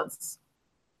webisodes.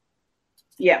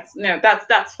 Yes, no,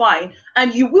 that's fine,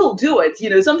 and you will do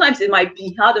it. Sometimes it might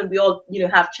be hard, and we all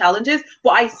have challenges.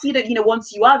 But I see that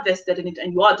once you are vested in it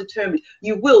and you are determined,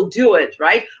 you will do it,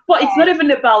 right? But it's not even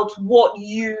about what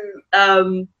you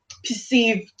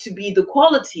perceive to be the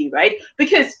quality, right?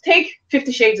 Because take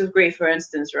 50 Shades of Grey, for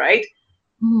instance, right?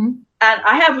 Mm-hmm. And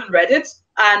I haven't read it,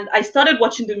 and I started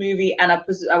watching the movie, and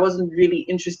I wasn't really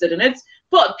interested in it.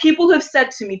 But people have said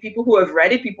to me, people who have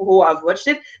read it, people who have watched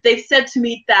it, they've said to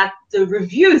me that the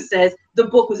review says the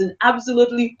book was an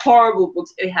absolutely horrible book.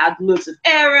 It had loads of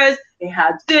errors, it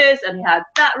had this, and it had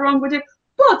that wrong with it.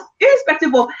 But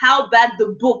irrespective of how bad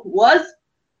the book was,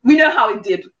 we know how it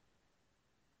did.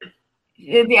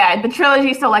 Yeah, the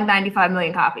trilogy sold like 95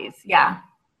 million copies. Yeah.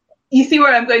 You see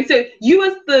where I'm going? So you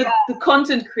as the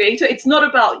content creator, it's not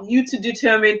about you to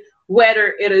determine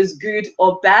whether it is good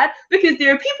or bad, because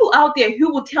there are people out there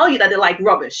who will tell you that they like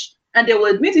rubbish, and they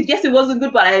will admit it. Yes, it wasn't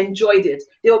good, but I enjoyed it.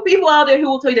 There are people out there who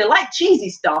will tell you they like cheesy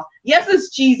stuff. Yes,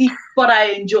 it's cheesy, but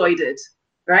I enjoyed it,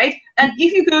 right? And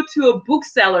if you go to a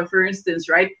bookseller, for instance,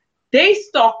 right, they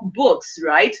stock books,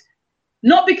 right,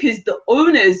 not because the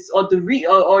owners or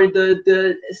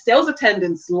the sales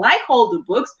attendants like all the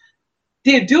books.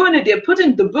 They're doing it, they're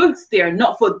putting the books there,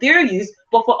 not for their use,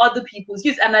 but for other people's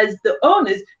use. And as the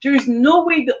owners, there is no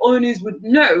way the owners would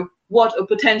know what a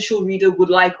potential reader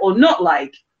would like or not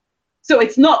like. So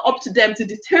it's not up to them to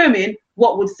determine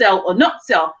what would sell or not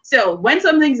sell. So when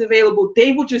something's available,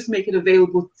 they will just make it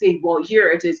available, say, well, here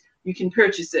it is, you can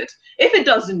purchase it. If it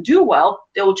doesn't do well,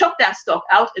 they will chuck that stock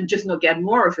out and just not get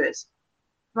more of it.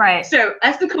 Right. So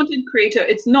as the content creator,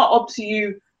 it's not up to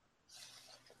you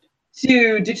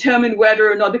to determine whether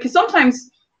or not, because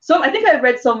sometimes, I think I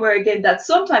read somewhere again that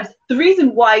sometimes the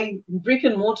reason why brick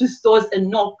and mortar stores are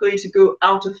not going to go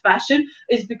out of fashion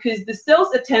is because the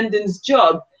sales attendant's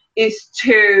job is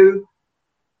to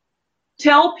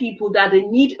tell people that they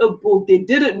need a book they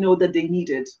didn't know that they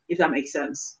needed, if that makes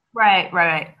sense.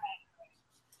 Right.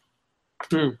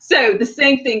 So the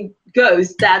same thing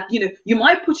goes that, you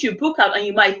might put your book out and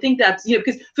you might think that,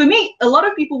 because for me, a lot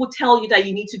of people will tell you that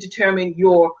you need to determine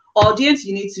your audience,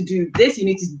 you need to do this, you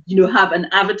need to, have an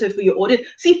avatar for your audience.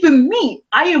 See, for me,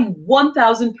 I am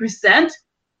 1000%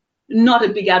 not a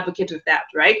big advocate of that,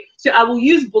 right? So I will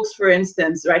use books, for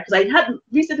instance, right? Because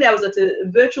recently I was at a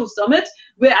virtual summit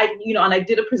where and I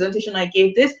did a presentation, I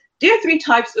gave this. There are 3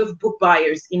 types of book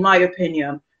buyers, in my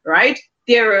opinion, right?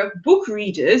 There are book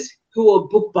readers who are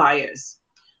book buyers.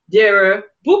 There are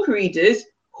book readers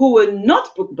who are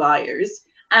not book buyers,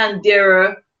 and there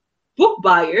are book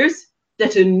buyers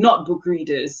that are not book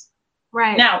readers.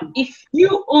 Right. Now, if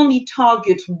you only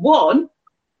target one,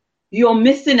 you're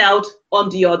missing out on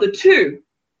the other 2.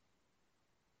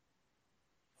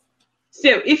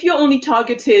 So if you're only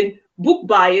targeting book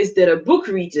buyers that are book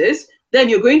readers, then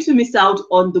you're going to miss out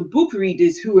on the book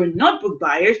readers who are not book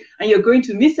buyers, and you're going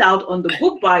to miss out on the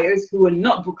book buyers who are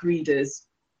not book readers.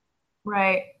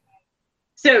 Right.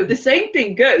 So the same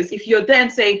thing goes if you're then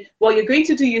saying, well, you're going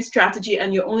to do your strategy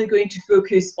and you're only going to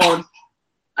focus on,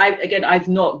 I've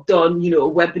not done, a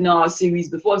webinar series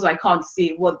before, so I can't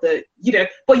say what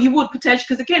but you would potentially,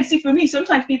 because again, see, for me,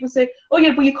 sometimes people say, oh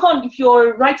yeah, but you can't, if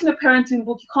you're writing a parenting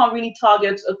book, you can't really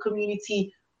target a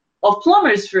community of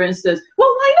plumbers, for instance. Well,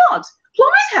 why not?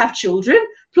 Plumbers have children.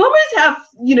 Plumbers have,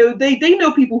 they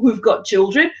know people who've got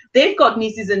children. They've got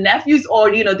nieces and nephews,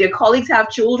 or, their colleagues have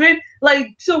children.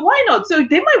 So why not? So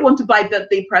they might want to buy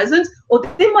birthday presents, or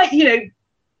they might,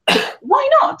 why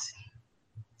not?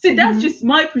 So that's just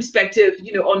my perspective,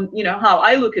 on, how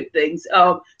I look at things.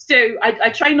 So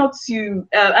I try not to,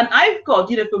 and I've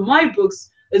got, for my books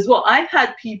as well, I've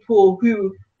had people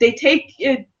who, they take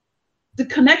the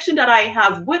connection that I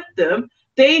have with them,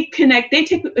 they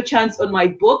take a chance on my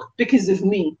book because of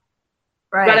me,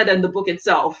 rather than the book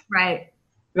itself.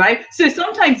 Right. So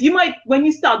sometimes you might, when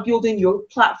you start building your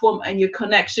platform and your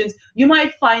connections, you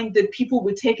might find that people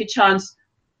will take a chance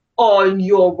on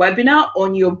your webinar,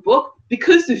 on your book,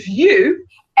 because of you.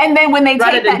 And then when they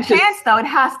take that chance, though, it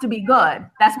has to be good.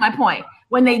 That's my point.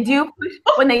 When they do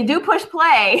push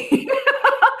play, it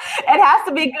has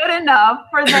to be good enough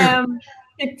for them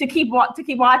to keep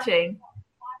watching.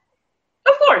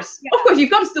 Of course,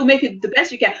 you've got to still make it the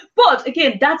best you can. But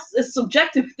again, that's a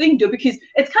subjective thing, though, because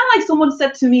it's kind of like someone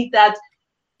said to me that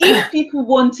if people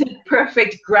wanted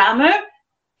perfect grammar,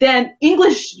 then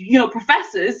English,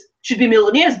 professors should be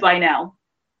millionaires by now.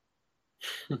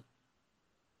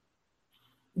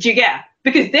 Do you get?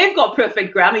 Because they've got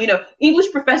perfect grammar,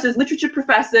 English professors, literature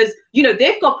professors,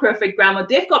 they've got perfect grammar,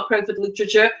 they've got perfect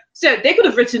literature. So they could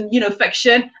have written,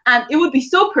 fiction, and it would be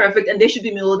so perfect, and they should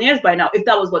be millionaires by now if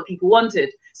that was what people wanted.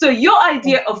 So your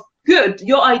idea of good.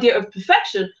 Your idea of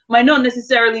perfection might not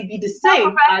necessarily be the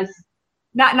same as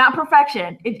not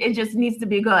perfection. It just needs to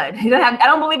be good. I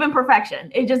don't believe in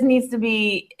perfection. It just needs to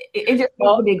be. It just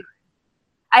needs to be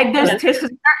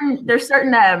good. There's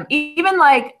certain even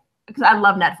like, because I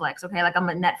love Netflix. Okay, like I'm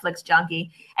a Netflix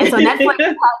junkie, and so Netflix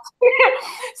has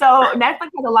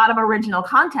a lot of original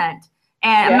content.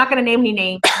 And I'm not going to name any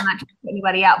names. I'm not trying to put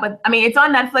anybody out, but I mean, it's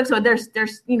on Netflix, so there's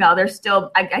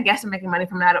still, I guess they're making money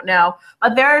from it. I don't know,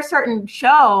 but there are certain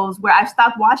shows where I've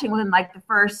stopped watching within like the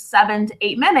first 7 to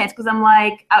 8 minutes because I'm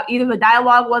like, either the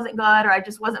dialogue wasn't good, or I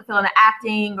just wasn't feeling the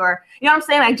acting, or you know what I'm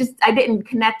saying? I didn't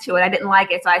connect to it. I didn't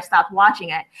like it, so I stopped watching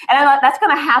it. And I thought that's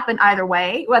going to happen either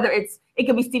way. Whether it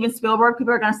could be Steven Spielberg,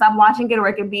 people are going to stop watching it, or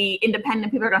it could be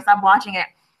independent, people are going to stop watching it.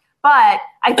 But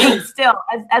I think still,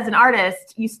 as an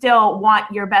artist, you still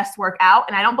want your best work out.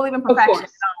 And I don't believe in perfection at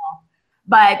all.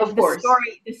 But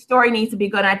the story needs to be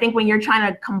good. And I think when you're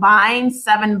trying to combine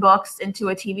 7 books into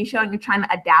a TV show and you're trying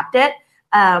to adapt it,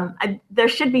 there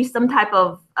should be some type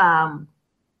of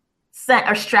set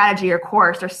or strategy or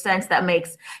course or sense that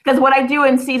makes, because what I do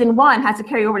in season 1 has to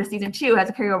carry over to season 2, has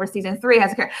to carry over to season 3,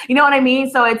 has to carry, you know what I mean?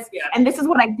 So and this is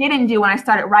what I didn't do when I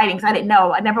started writing, because I didn't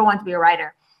know. I never wanted to be a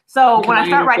writer. So when I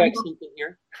start writing, something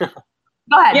here? Go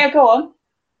ahead. Yeah, go on.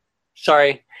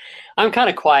 Sorry, I'm kind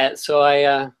of quiet, so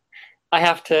I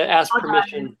have to ask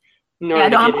permission in order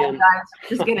to get in.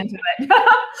 Just get into it.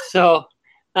 So,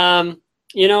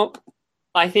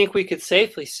 I think we could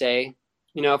safely say,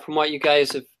 from what you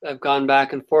guys have gone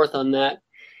back and forth on that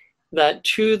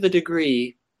to the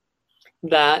degree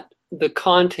that the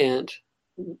content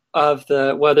of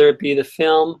whether it be the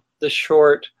film, the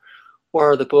short,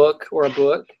 or the book, or a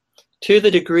book, to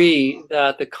the degree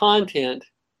that the content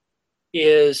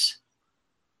is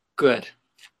good,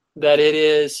 that it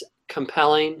is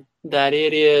compelling, that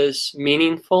it is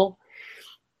meaningful,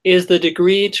 is the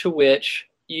degree to which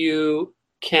you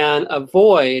can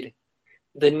avoid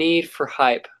the need for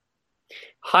hype.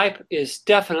 Hype is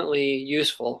definitely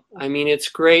useful. I mean, it's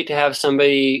great to have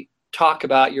somebody talk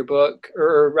about your book,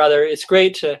 or rather, it's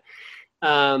great to,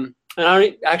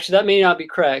 actually, that may not be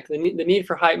correct. The need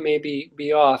for hype may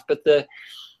be off, but the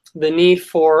need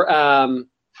for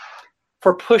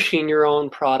pushing your own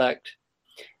product.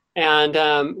 And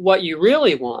what we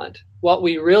really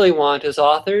want as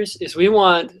authors is we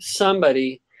want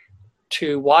somebody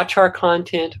to watch our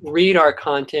content, read our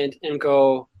content, and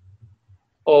go,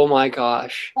 oh my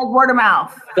gosh. Like word of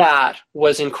mouth. That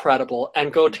was incredible.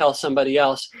 And go tell somebody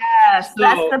else. Yes, so,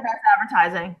 that's the best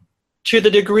advertising. To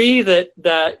the degree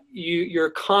that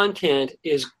your content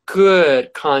is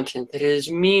good content, that it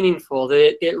is meaningful,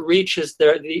 that it reaches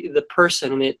the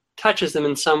person and it touches them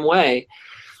in some way,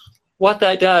 what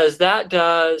that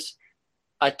does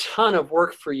a ton of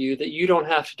work for you that you don't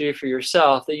have to do for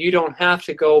yourself, that you don't have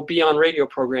to go be on radio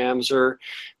programs or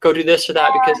go do this or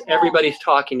that because everybody's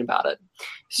talking about it.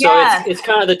 So it's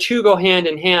kind of the two go hand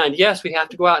in hand. Yes, we have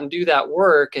to go out and do that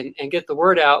work and get the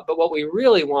word out, but what we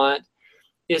really want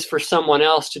is for someone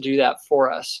else to do that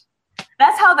for us.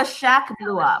 That's how The Shack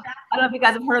blew up. I don't know if you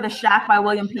guys have heard of The Shack by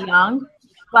William P. Young,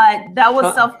 but that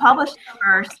was self-published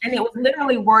first, and it was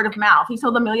literally word of mouth. He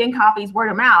sold 1 million copies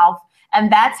word of mouth, and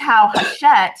that's how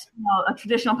Hachette, a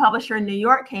traditional publisher in New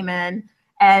York, came in,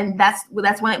 and that's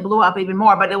when it blew up even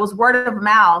more. But it was word of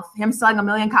mouth, him selling 1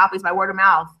 million copies by word of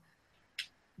mouth,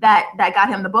 that got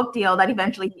him the book deal that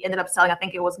eventually he ended up selling. I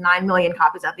think it was 9 million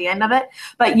copies at the end of it.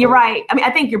 But you're right. I mean, I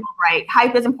think you're right.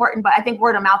 Hype is important, but I think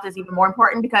word of mouth is even more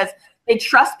important because they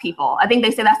trust people. I think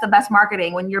they say that's the best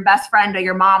marketing. When your best friend or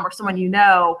your mom or someone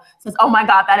says, oh my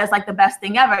God, that is like the best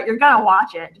thing ever, you're going to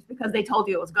watch it just because they told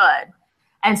you it was good.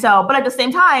 And so, but at the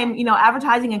same time,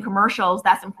 advertising and commercials,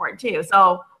 that's important too.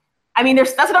 So, I mean,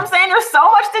 that's what I'm saying. There's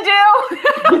so much to do.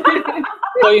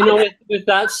 So, with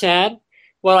that said,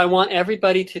 what I want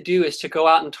everybody to do is to go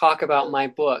out and talk about my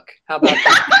book. How about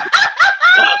that?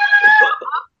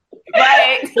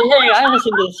 Right. So, hey, I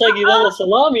listened to the Segulella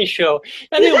Salami show,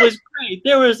 and it was great.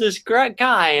 There was this great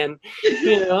guy, and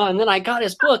and then I got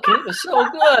his book, and it was so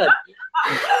good.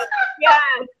 Yeah.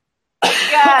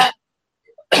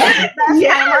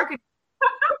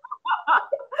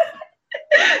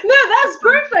 No, that's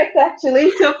perfect,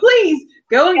 actually. So please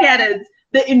go and get it.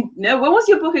 What was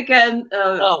your book again?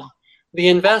 The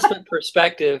Investment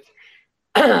Perspective.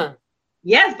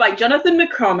 Yes, by Jonathan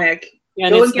McCormick.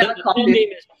 And his name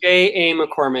is J.A.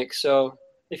 McCormick. So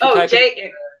if you type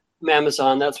in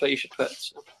Amazon, that's what you should put.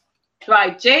 So.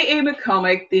 Right, J.A.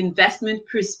 McCormick, The Investment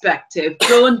Perspective.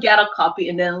 Go and get a copy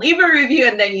and then leave a review,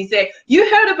 and then you say, you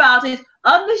heard about it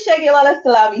on the Segulella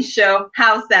Salami show.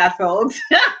 How's that, folks?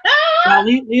 Well,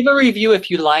 leave a review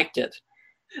if you liked it.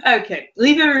 Okay,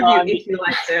 leave a review if you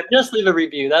liked it. Just leave a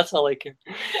review. That's all I care.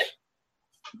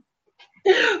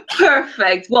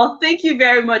 Perfect. Well, thank you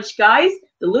very much, guys.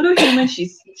 The little human,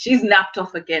 she's napped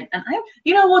off again. And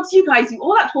you know what, you guys,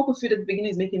 all that talk of food at the beginning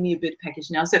is making me a bit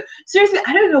peckish now. So seriously,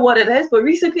 I don't know what it is, but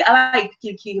recently I like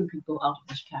keeping people out of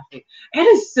this cafe. It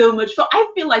is so much fun. I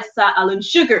feel like Sir Alan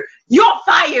Sugar. You're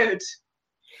fired.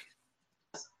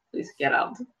 Please get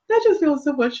out. That just feels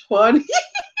so much fun.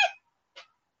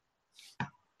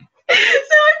 So I'm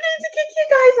going to kick you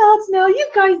guys out now. You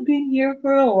guys been here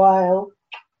for a while.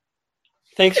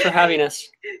 Thanks for having us.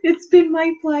 It's been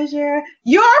my pleasure.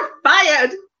 You're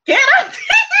fired. Get up.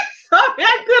 Sorry,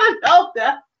 I couldn't help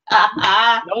that.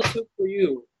 No soup for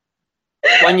you.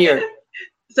 1 year.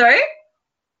 Sorry?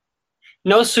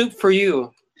 No soup for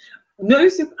you. No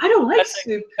soup. I don't like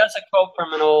soup. That's a quote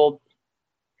from an old,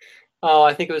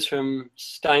 I think it was from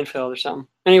Steinfeld or something.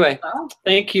 Anyway,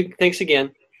 Thank you. Thanks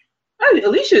again. Oh,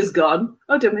 Alicia's gone.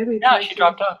 Oh, dear, maybe. Yeah, she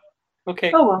dropped off.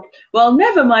 Okay. Oh, well. Well,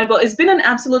 never mind. Well, it's been an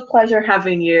absolute pleasure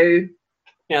having you.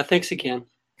 Yeah, thanks again.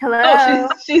 Hello. Oh,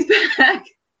 she's back.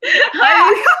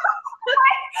 Hi.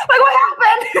 Like, what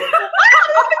happened?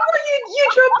 you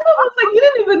dropped off. I was like, you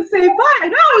didn't even say bye. I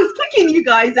know I was kicking you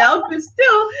guys out, but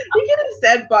still, you could have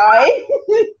said bye. I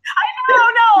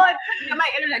know. My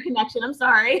internet connection. I'm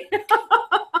sorry.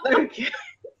 Okay.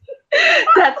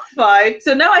 That's fine.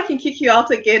 So now I can kick you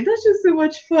out again. That's just so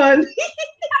much fun.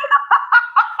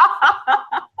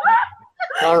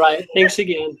 All right. Thanks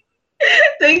again.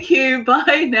 Thank you.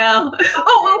 Bye now.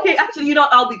 Oh, okay. Actually, you know,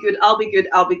 I'll be good.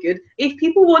 If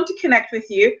people want to connect with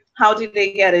you, how do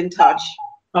they get in touch?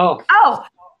 Oh.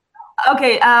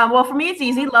 Okay. Well, for me, it's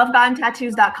easy.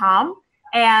 LoveGodandTattoos.com,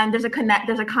 and there's a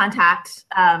contact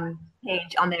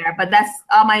page on there. But that's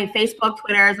all my Facebook,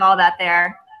 Twitter, is all that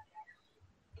there.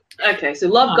 Okay. So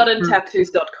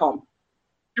LoveGodandTattoos.com.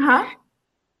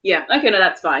 Yeah. Okay. No,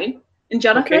 that's fine. And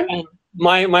Jonathan? Okay.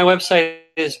 My website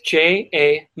is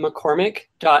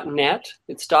jamccormick.net.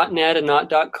 It's .net and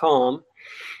not .com.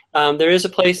 There is a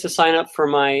place to sign up for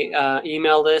my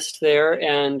email list there,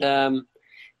 and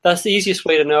that's the easiest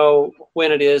way to know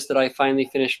when it is that I finally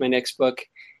finish my next book.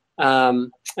 I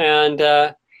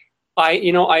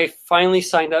finally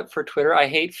signed up for Twitter. I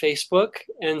hate Facebook,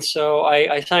 and so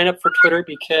I signed up for Twitter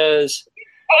because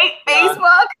hate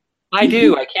Facebook. I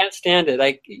do. I can't stand it.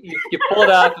 You pull it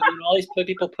up, and then all these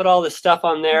people put all this stuff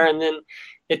on there, and then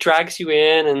it drags you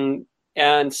in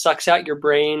and sucks out your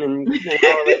brain and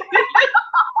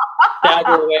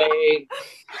stagger away.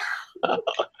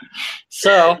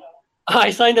 So I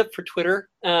signed up for Twitter,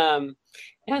 and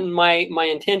my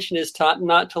intention is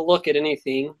not to look at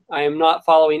anything. I am not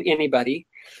following anybody,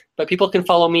 but people can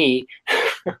follow me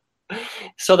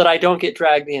so that I don't get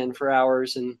dragged in for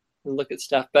hours and look at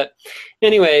stuff. But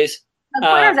anyways,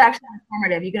 Twitter is actually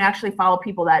informative. You can actually follow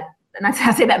people that, and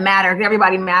I say that matter,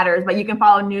 everybody matters, but you can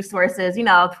follow news sources. You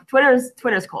know, Twitter's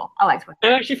cool. I like Twitter.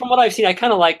 And actually, from what I've seen, I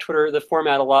kind of like Twitter, the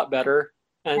format, a lot better.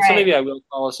 And so maybe I will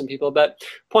follow some people. But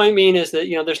point being is that,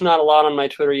 you know, there's not a lot on my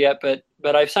Twitter yet, but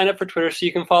I've signed up for Twitter, so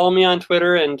you can follow me on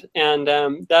Twitter, and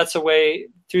that's a way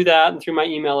through that and through my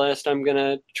email list. I'm going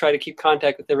to try to keep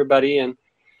contact with everybody and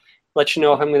let you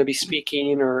know if I'm going to be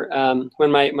speaking or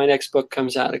when my next book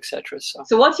comes out, etc.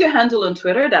 So what's your handle on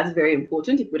Twitter? That's very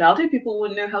important. Without it, people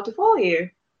wouldn't know how to follow you.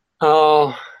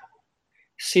 Oh,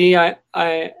 see, I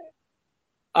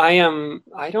don't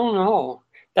know.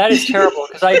 That is terrible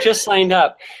because I just signed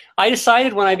up. I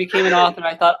decided when I became an author,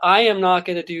 I thought I am not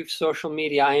going to do social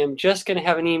media. I am just going to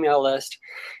have an email list.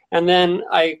 And then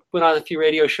I went on a few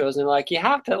radio shows and they're like, you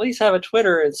have to at least have a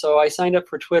Twitter. And so I signed up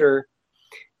for Twitter.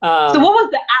 So what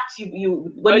was the app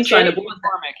when you signed up?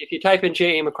 McCormick. If you type in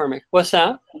J.A. McCormick. What's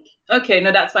that? Okay,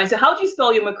 no, that's fine. So how do you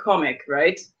spell your McCormick,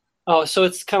 right? Oh, so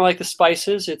it's kind of like the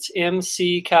spices. It's McCorm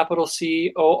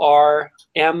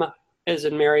as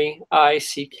in Mary,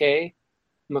 ICK,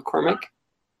 McCormick.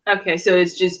 Okay, so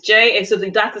it's just J. So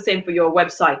that's the same for your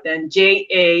website then.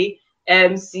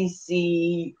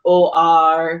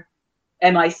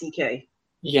 JAMCCORMICK.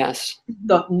 Yes.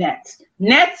 .net.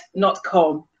 Net, not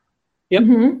com. Yep.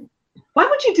 Mm-hmm. Why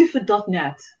would you do for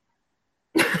 .net?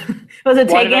 Was it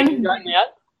taken?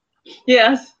 .net?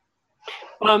 Yes.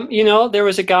 You know, there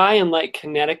was a guy in like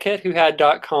Connecticut who had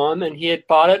 .com, and he had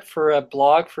bought it for a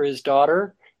blog for his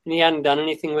daughter, and he hadn't done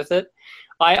anything with it.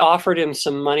 I offered him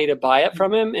some money to buy it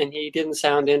from him, and he didn't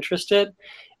sound interested.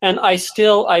 And I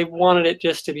wanted it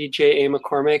just to be J.A.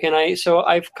 McCormick, and so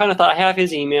I've kind of thought I have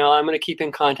his email. I'm going to keep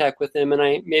in contact with him,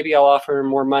 and maybe I'll offer him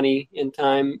more money in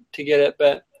time to get it,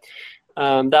 but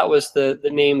that was the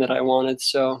name that I wanted.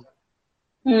 So.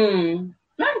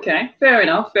 Okay, fair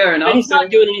enough. Fair enough. And he's not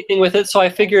doing anything with it, so I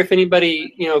figure if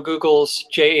anybody, Googles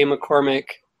J.A. McCormick,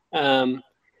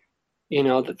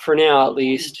 for now at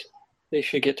least, they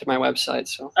should get to my website.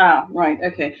 So. Ah, right.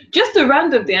 Okay. Just a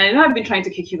random thing. I know I've been trying to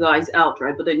kick you guys out,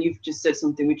 right? But then you've just said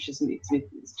something which just makes me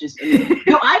just.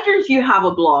 Do either of you have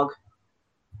a blog?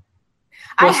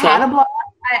 I had a blog.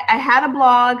 I had a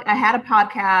blog. I had a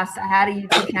podcast. I had a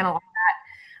YouTube channel.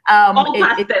 All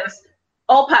past tense.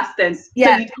 All past tense.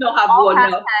 Yeah. So you do not have one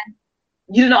now.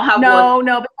 You do not have one.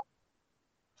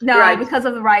 No, right. Because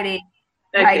of the writing.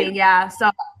 Okay. Writing, yeah. So.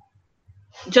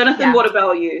 Jonathan, what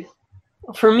about you?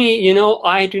 For me,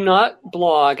 I do not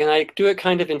blog, and I do it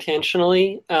kind of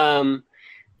intentionally. For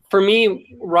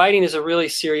me, writing is a really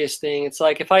serious thing. It's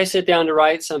like if I sit down to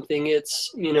write something,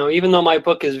 it's, even though my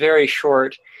book is very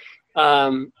short,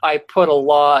 I put a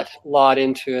lot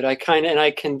into it. I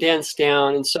condense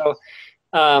down. And so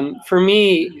for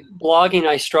me, blogging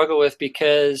I struggle with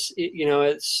because,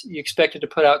 it's you expected to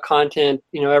put out content,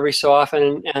 every so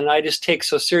often. And I just take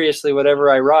so seriously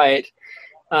whatever I write.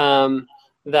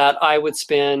 That I would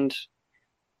spend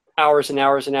hours and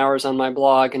hours and hours on my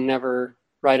blog and never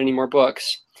write any more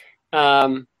books.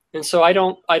 And so I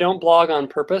don't blog on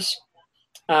purpose.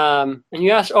 And you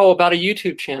asked, about a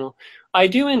YouTube channel. I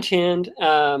do intend,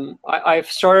 I've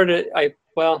started it.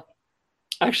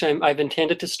 I've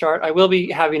intended to start. I will be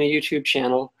having a YouTube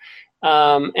channel.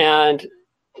 And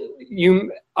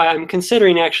I'm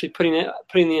considering actually putting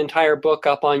the entire book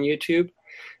up on YouTube.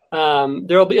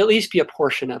 There'll be at least be a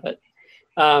portion of it.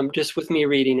 Just with me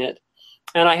reading it,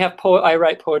 and I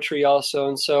write poetry also,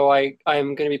 and so I'm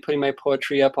going to be putting my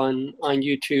poetry up on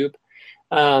YouTube.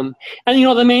 And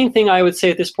the main thing I would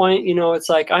say at this point, it's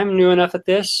like I'm new enough at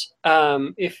this.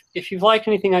 If you've liked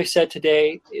anything I've said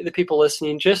today, the people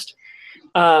listening, just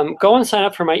go and sign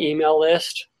up for my email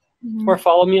list, or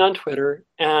follow me on Twitter,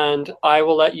 and I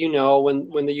will let you know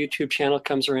when the YouTube channel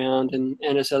comes around and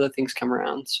as other things come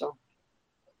around. So.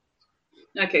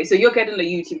 Okay, so you're getting a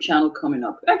YouTube channel coming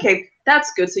up. Okay,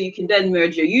 that's good. So you can then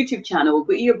merge your YouTube channel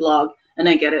with your blog and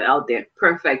then get it out there.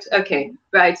 Perfect. Okay,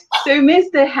 right. So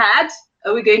Mr. Hat,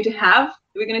 are we going to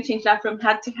change that from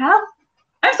hat to have?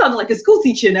 I'm sounding like a school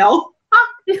teacher now.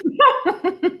 Sorry.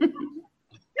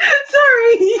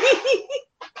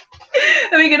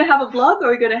 Are we going to have a blog or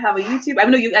are we going to have a YouTube? I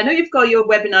know you've got your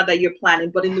webinar that you're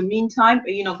planning, but in the meantime, are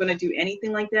you not going to do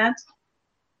anything like that?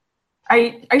 Are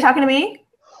you talking to me?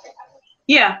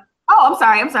 Yeah. Oh, I'm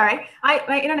sorry.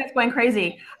 My internet's going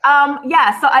crazy.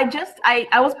 Yeah. So I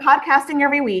was podcasting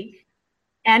every week,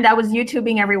 and I was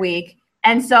YouTubing every week,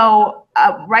 and so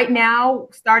right now,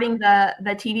 starting the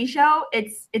TV show,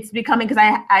 it's becoming because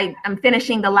I'm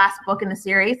finishing the last book in the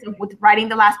series. With writing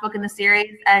the last book in the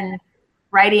series and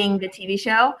writing the TV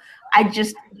show, I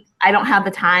don't have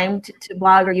the time to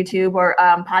blog or YouTube or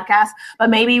podcast. But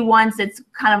maybe once it's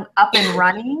kind of up and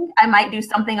running, I might do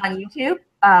something on YouTube.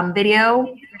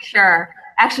 Video for sure.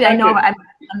 Actually, I know I'm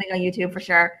something on YouTube for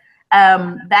sure.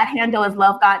 That handle is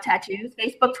Love God Tattoos.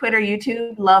 Facebook, Twitter,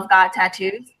 YouTube, Love God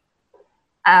Tattoos.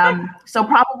 So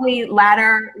probably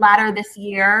latter this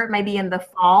year, maybe in the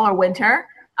fall or winter,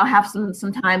 I'll have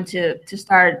some time to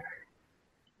start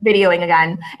videoing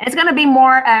again. And it's gonna be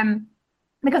more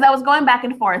because I was going back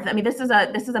and forth. I mean, this is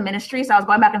a ministry, so I was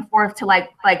going back and forth to like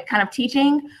kind of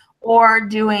teaching or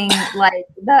doing like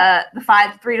the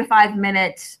 3 to 5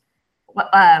 minute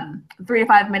 3 to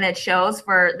 5 minute shows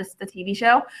for the TV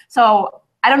show. So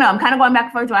I don't know. I'm kind of going back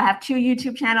and forth. Do I have 2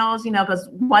 YouTube channels? Because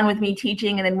one with me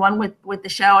teaching and then one with the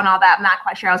show and all that. I'm not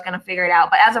quite sure. I was going to figure it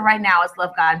out. But as of right now, it's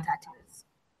Love God and Tattoos.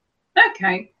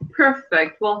 Okay,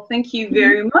 perfect. Well, thank you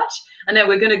very much. And then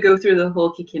we're going to go through the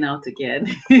whole kicking out again.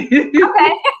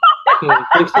 Okay.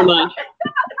 Thanks so much.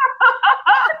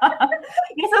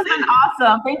 This has been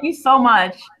awesome. Thank you so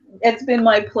much. It's been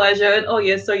my pleasure. Oh,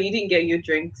 yeah, so you didn't get your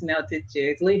drinks now, did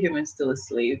you? Leehuman's still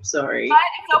asleep. Sorry. But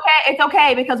it's okay. It's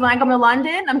okay because when I come to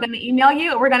London, I'm going to email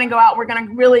you. We're going to go out. We're going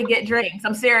to really get drinks.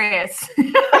 I'm serious.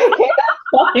 Okay, that's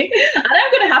fine. And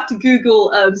I'm going to have to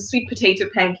Google sweet potato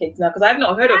pancakes now because I've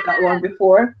not heard of that one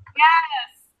before.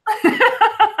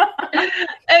 Yes.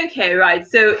 Okay, right.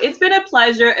 So it's been a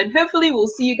pleasure, and hopefully we'll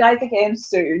see you guys again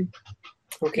soon.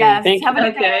 Okay, yes, thank you. have a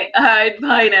good day. All right,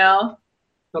 bye now.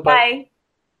 Bye-bye.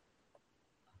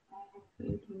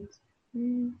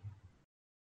 Bye.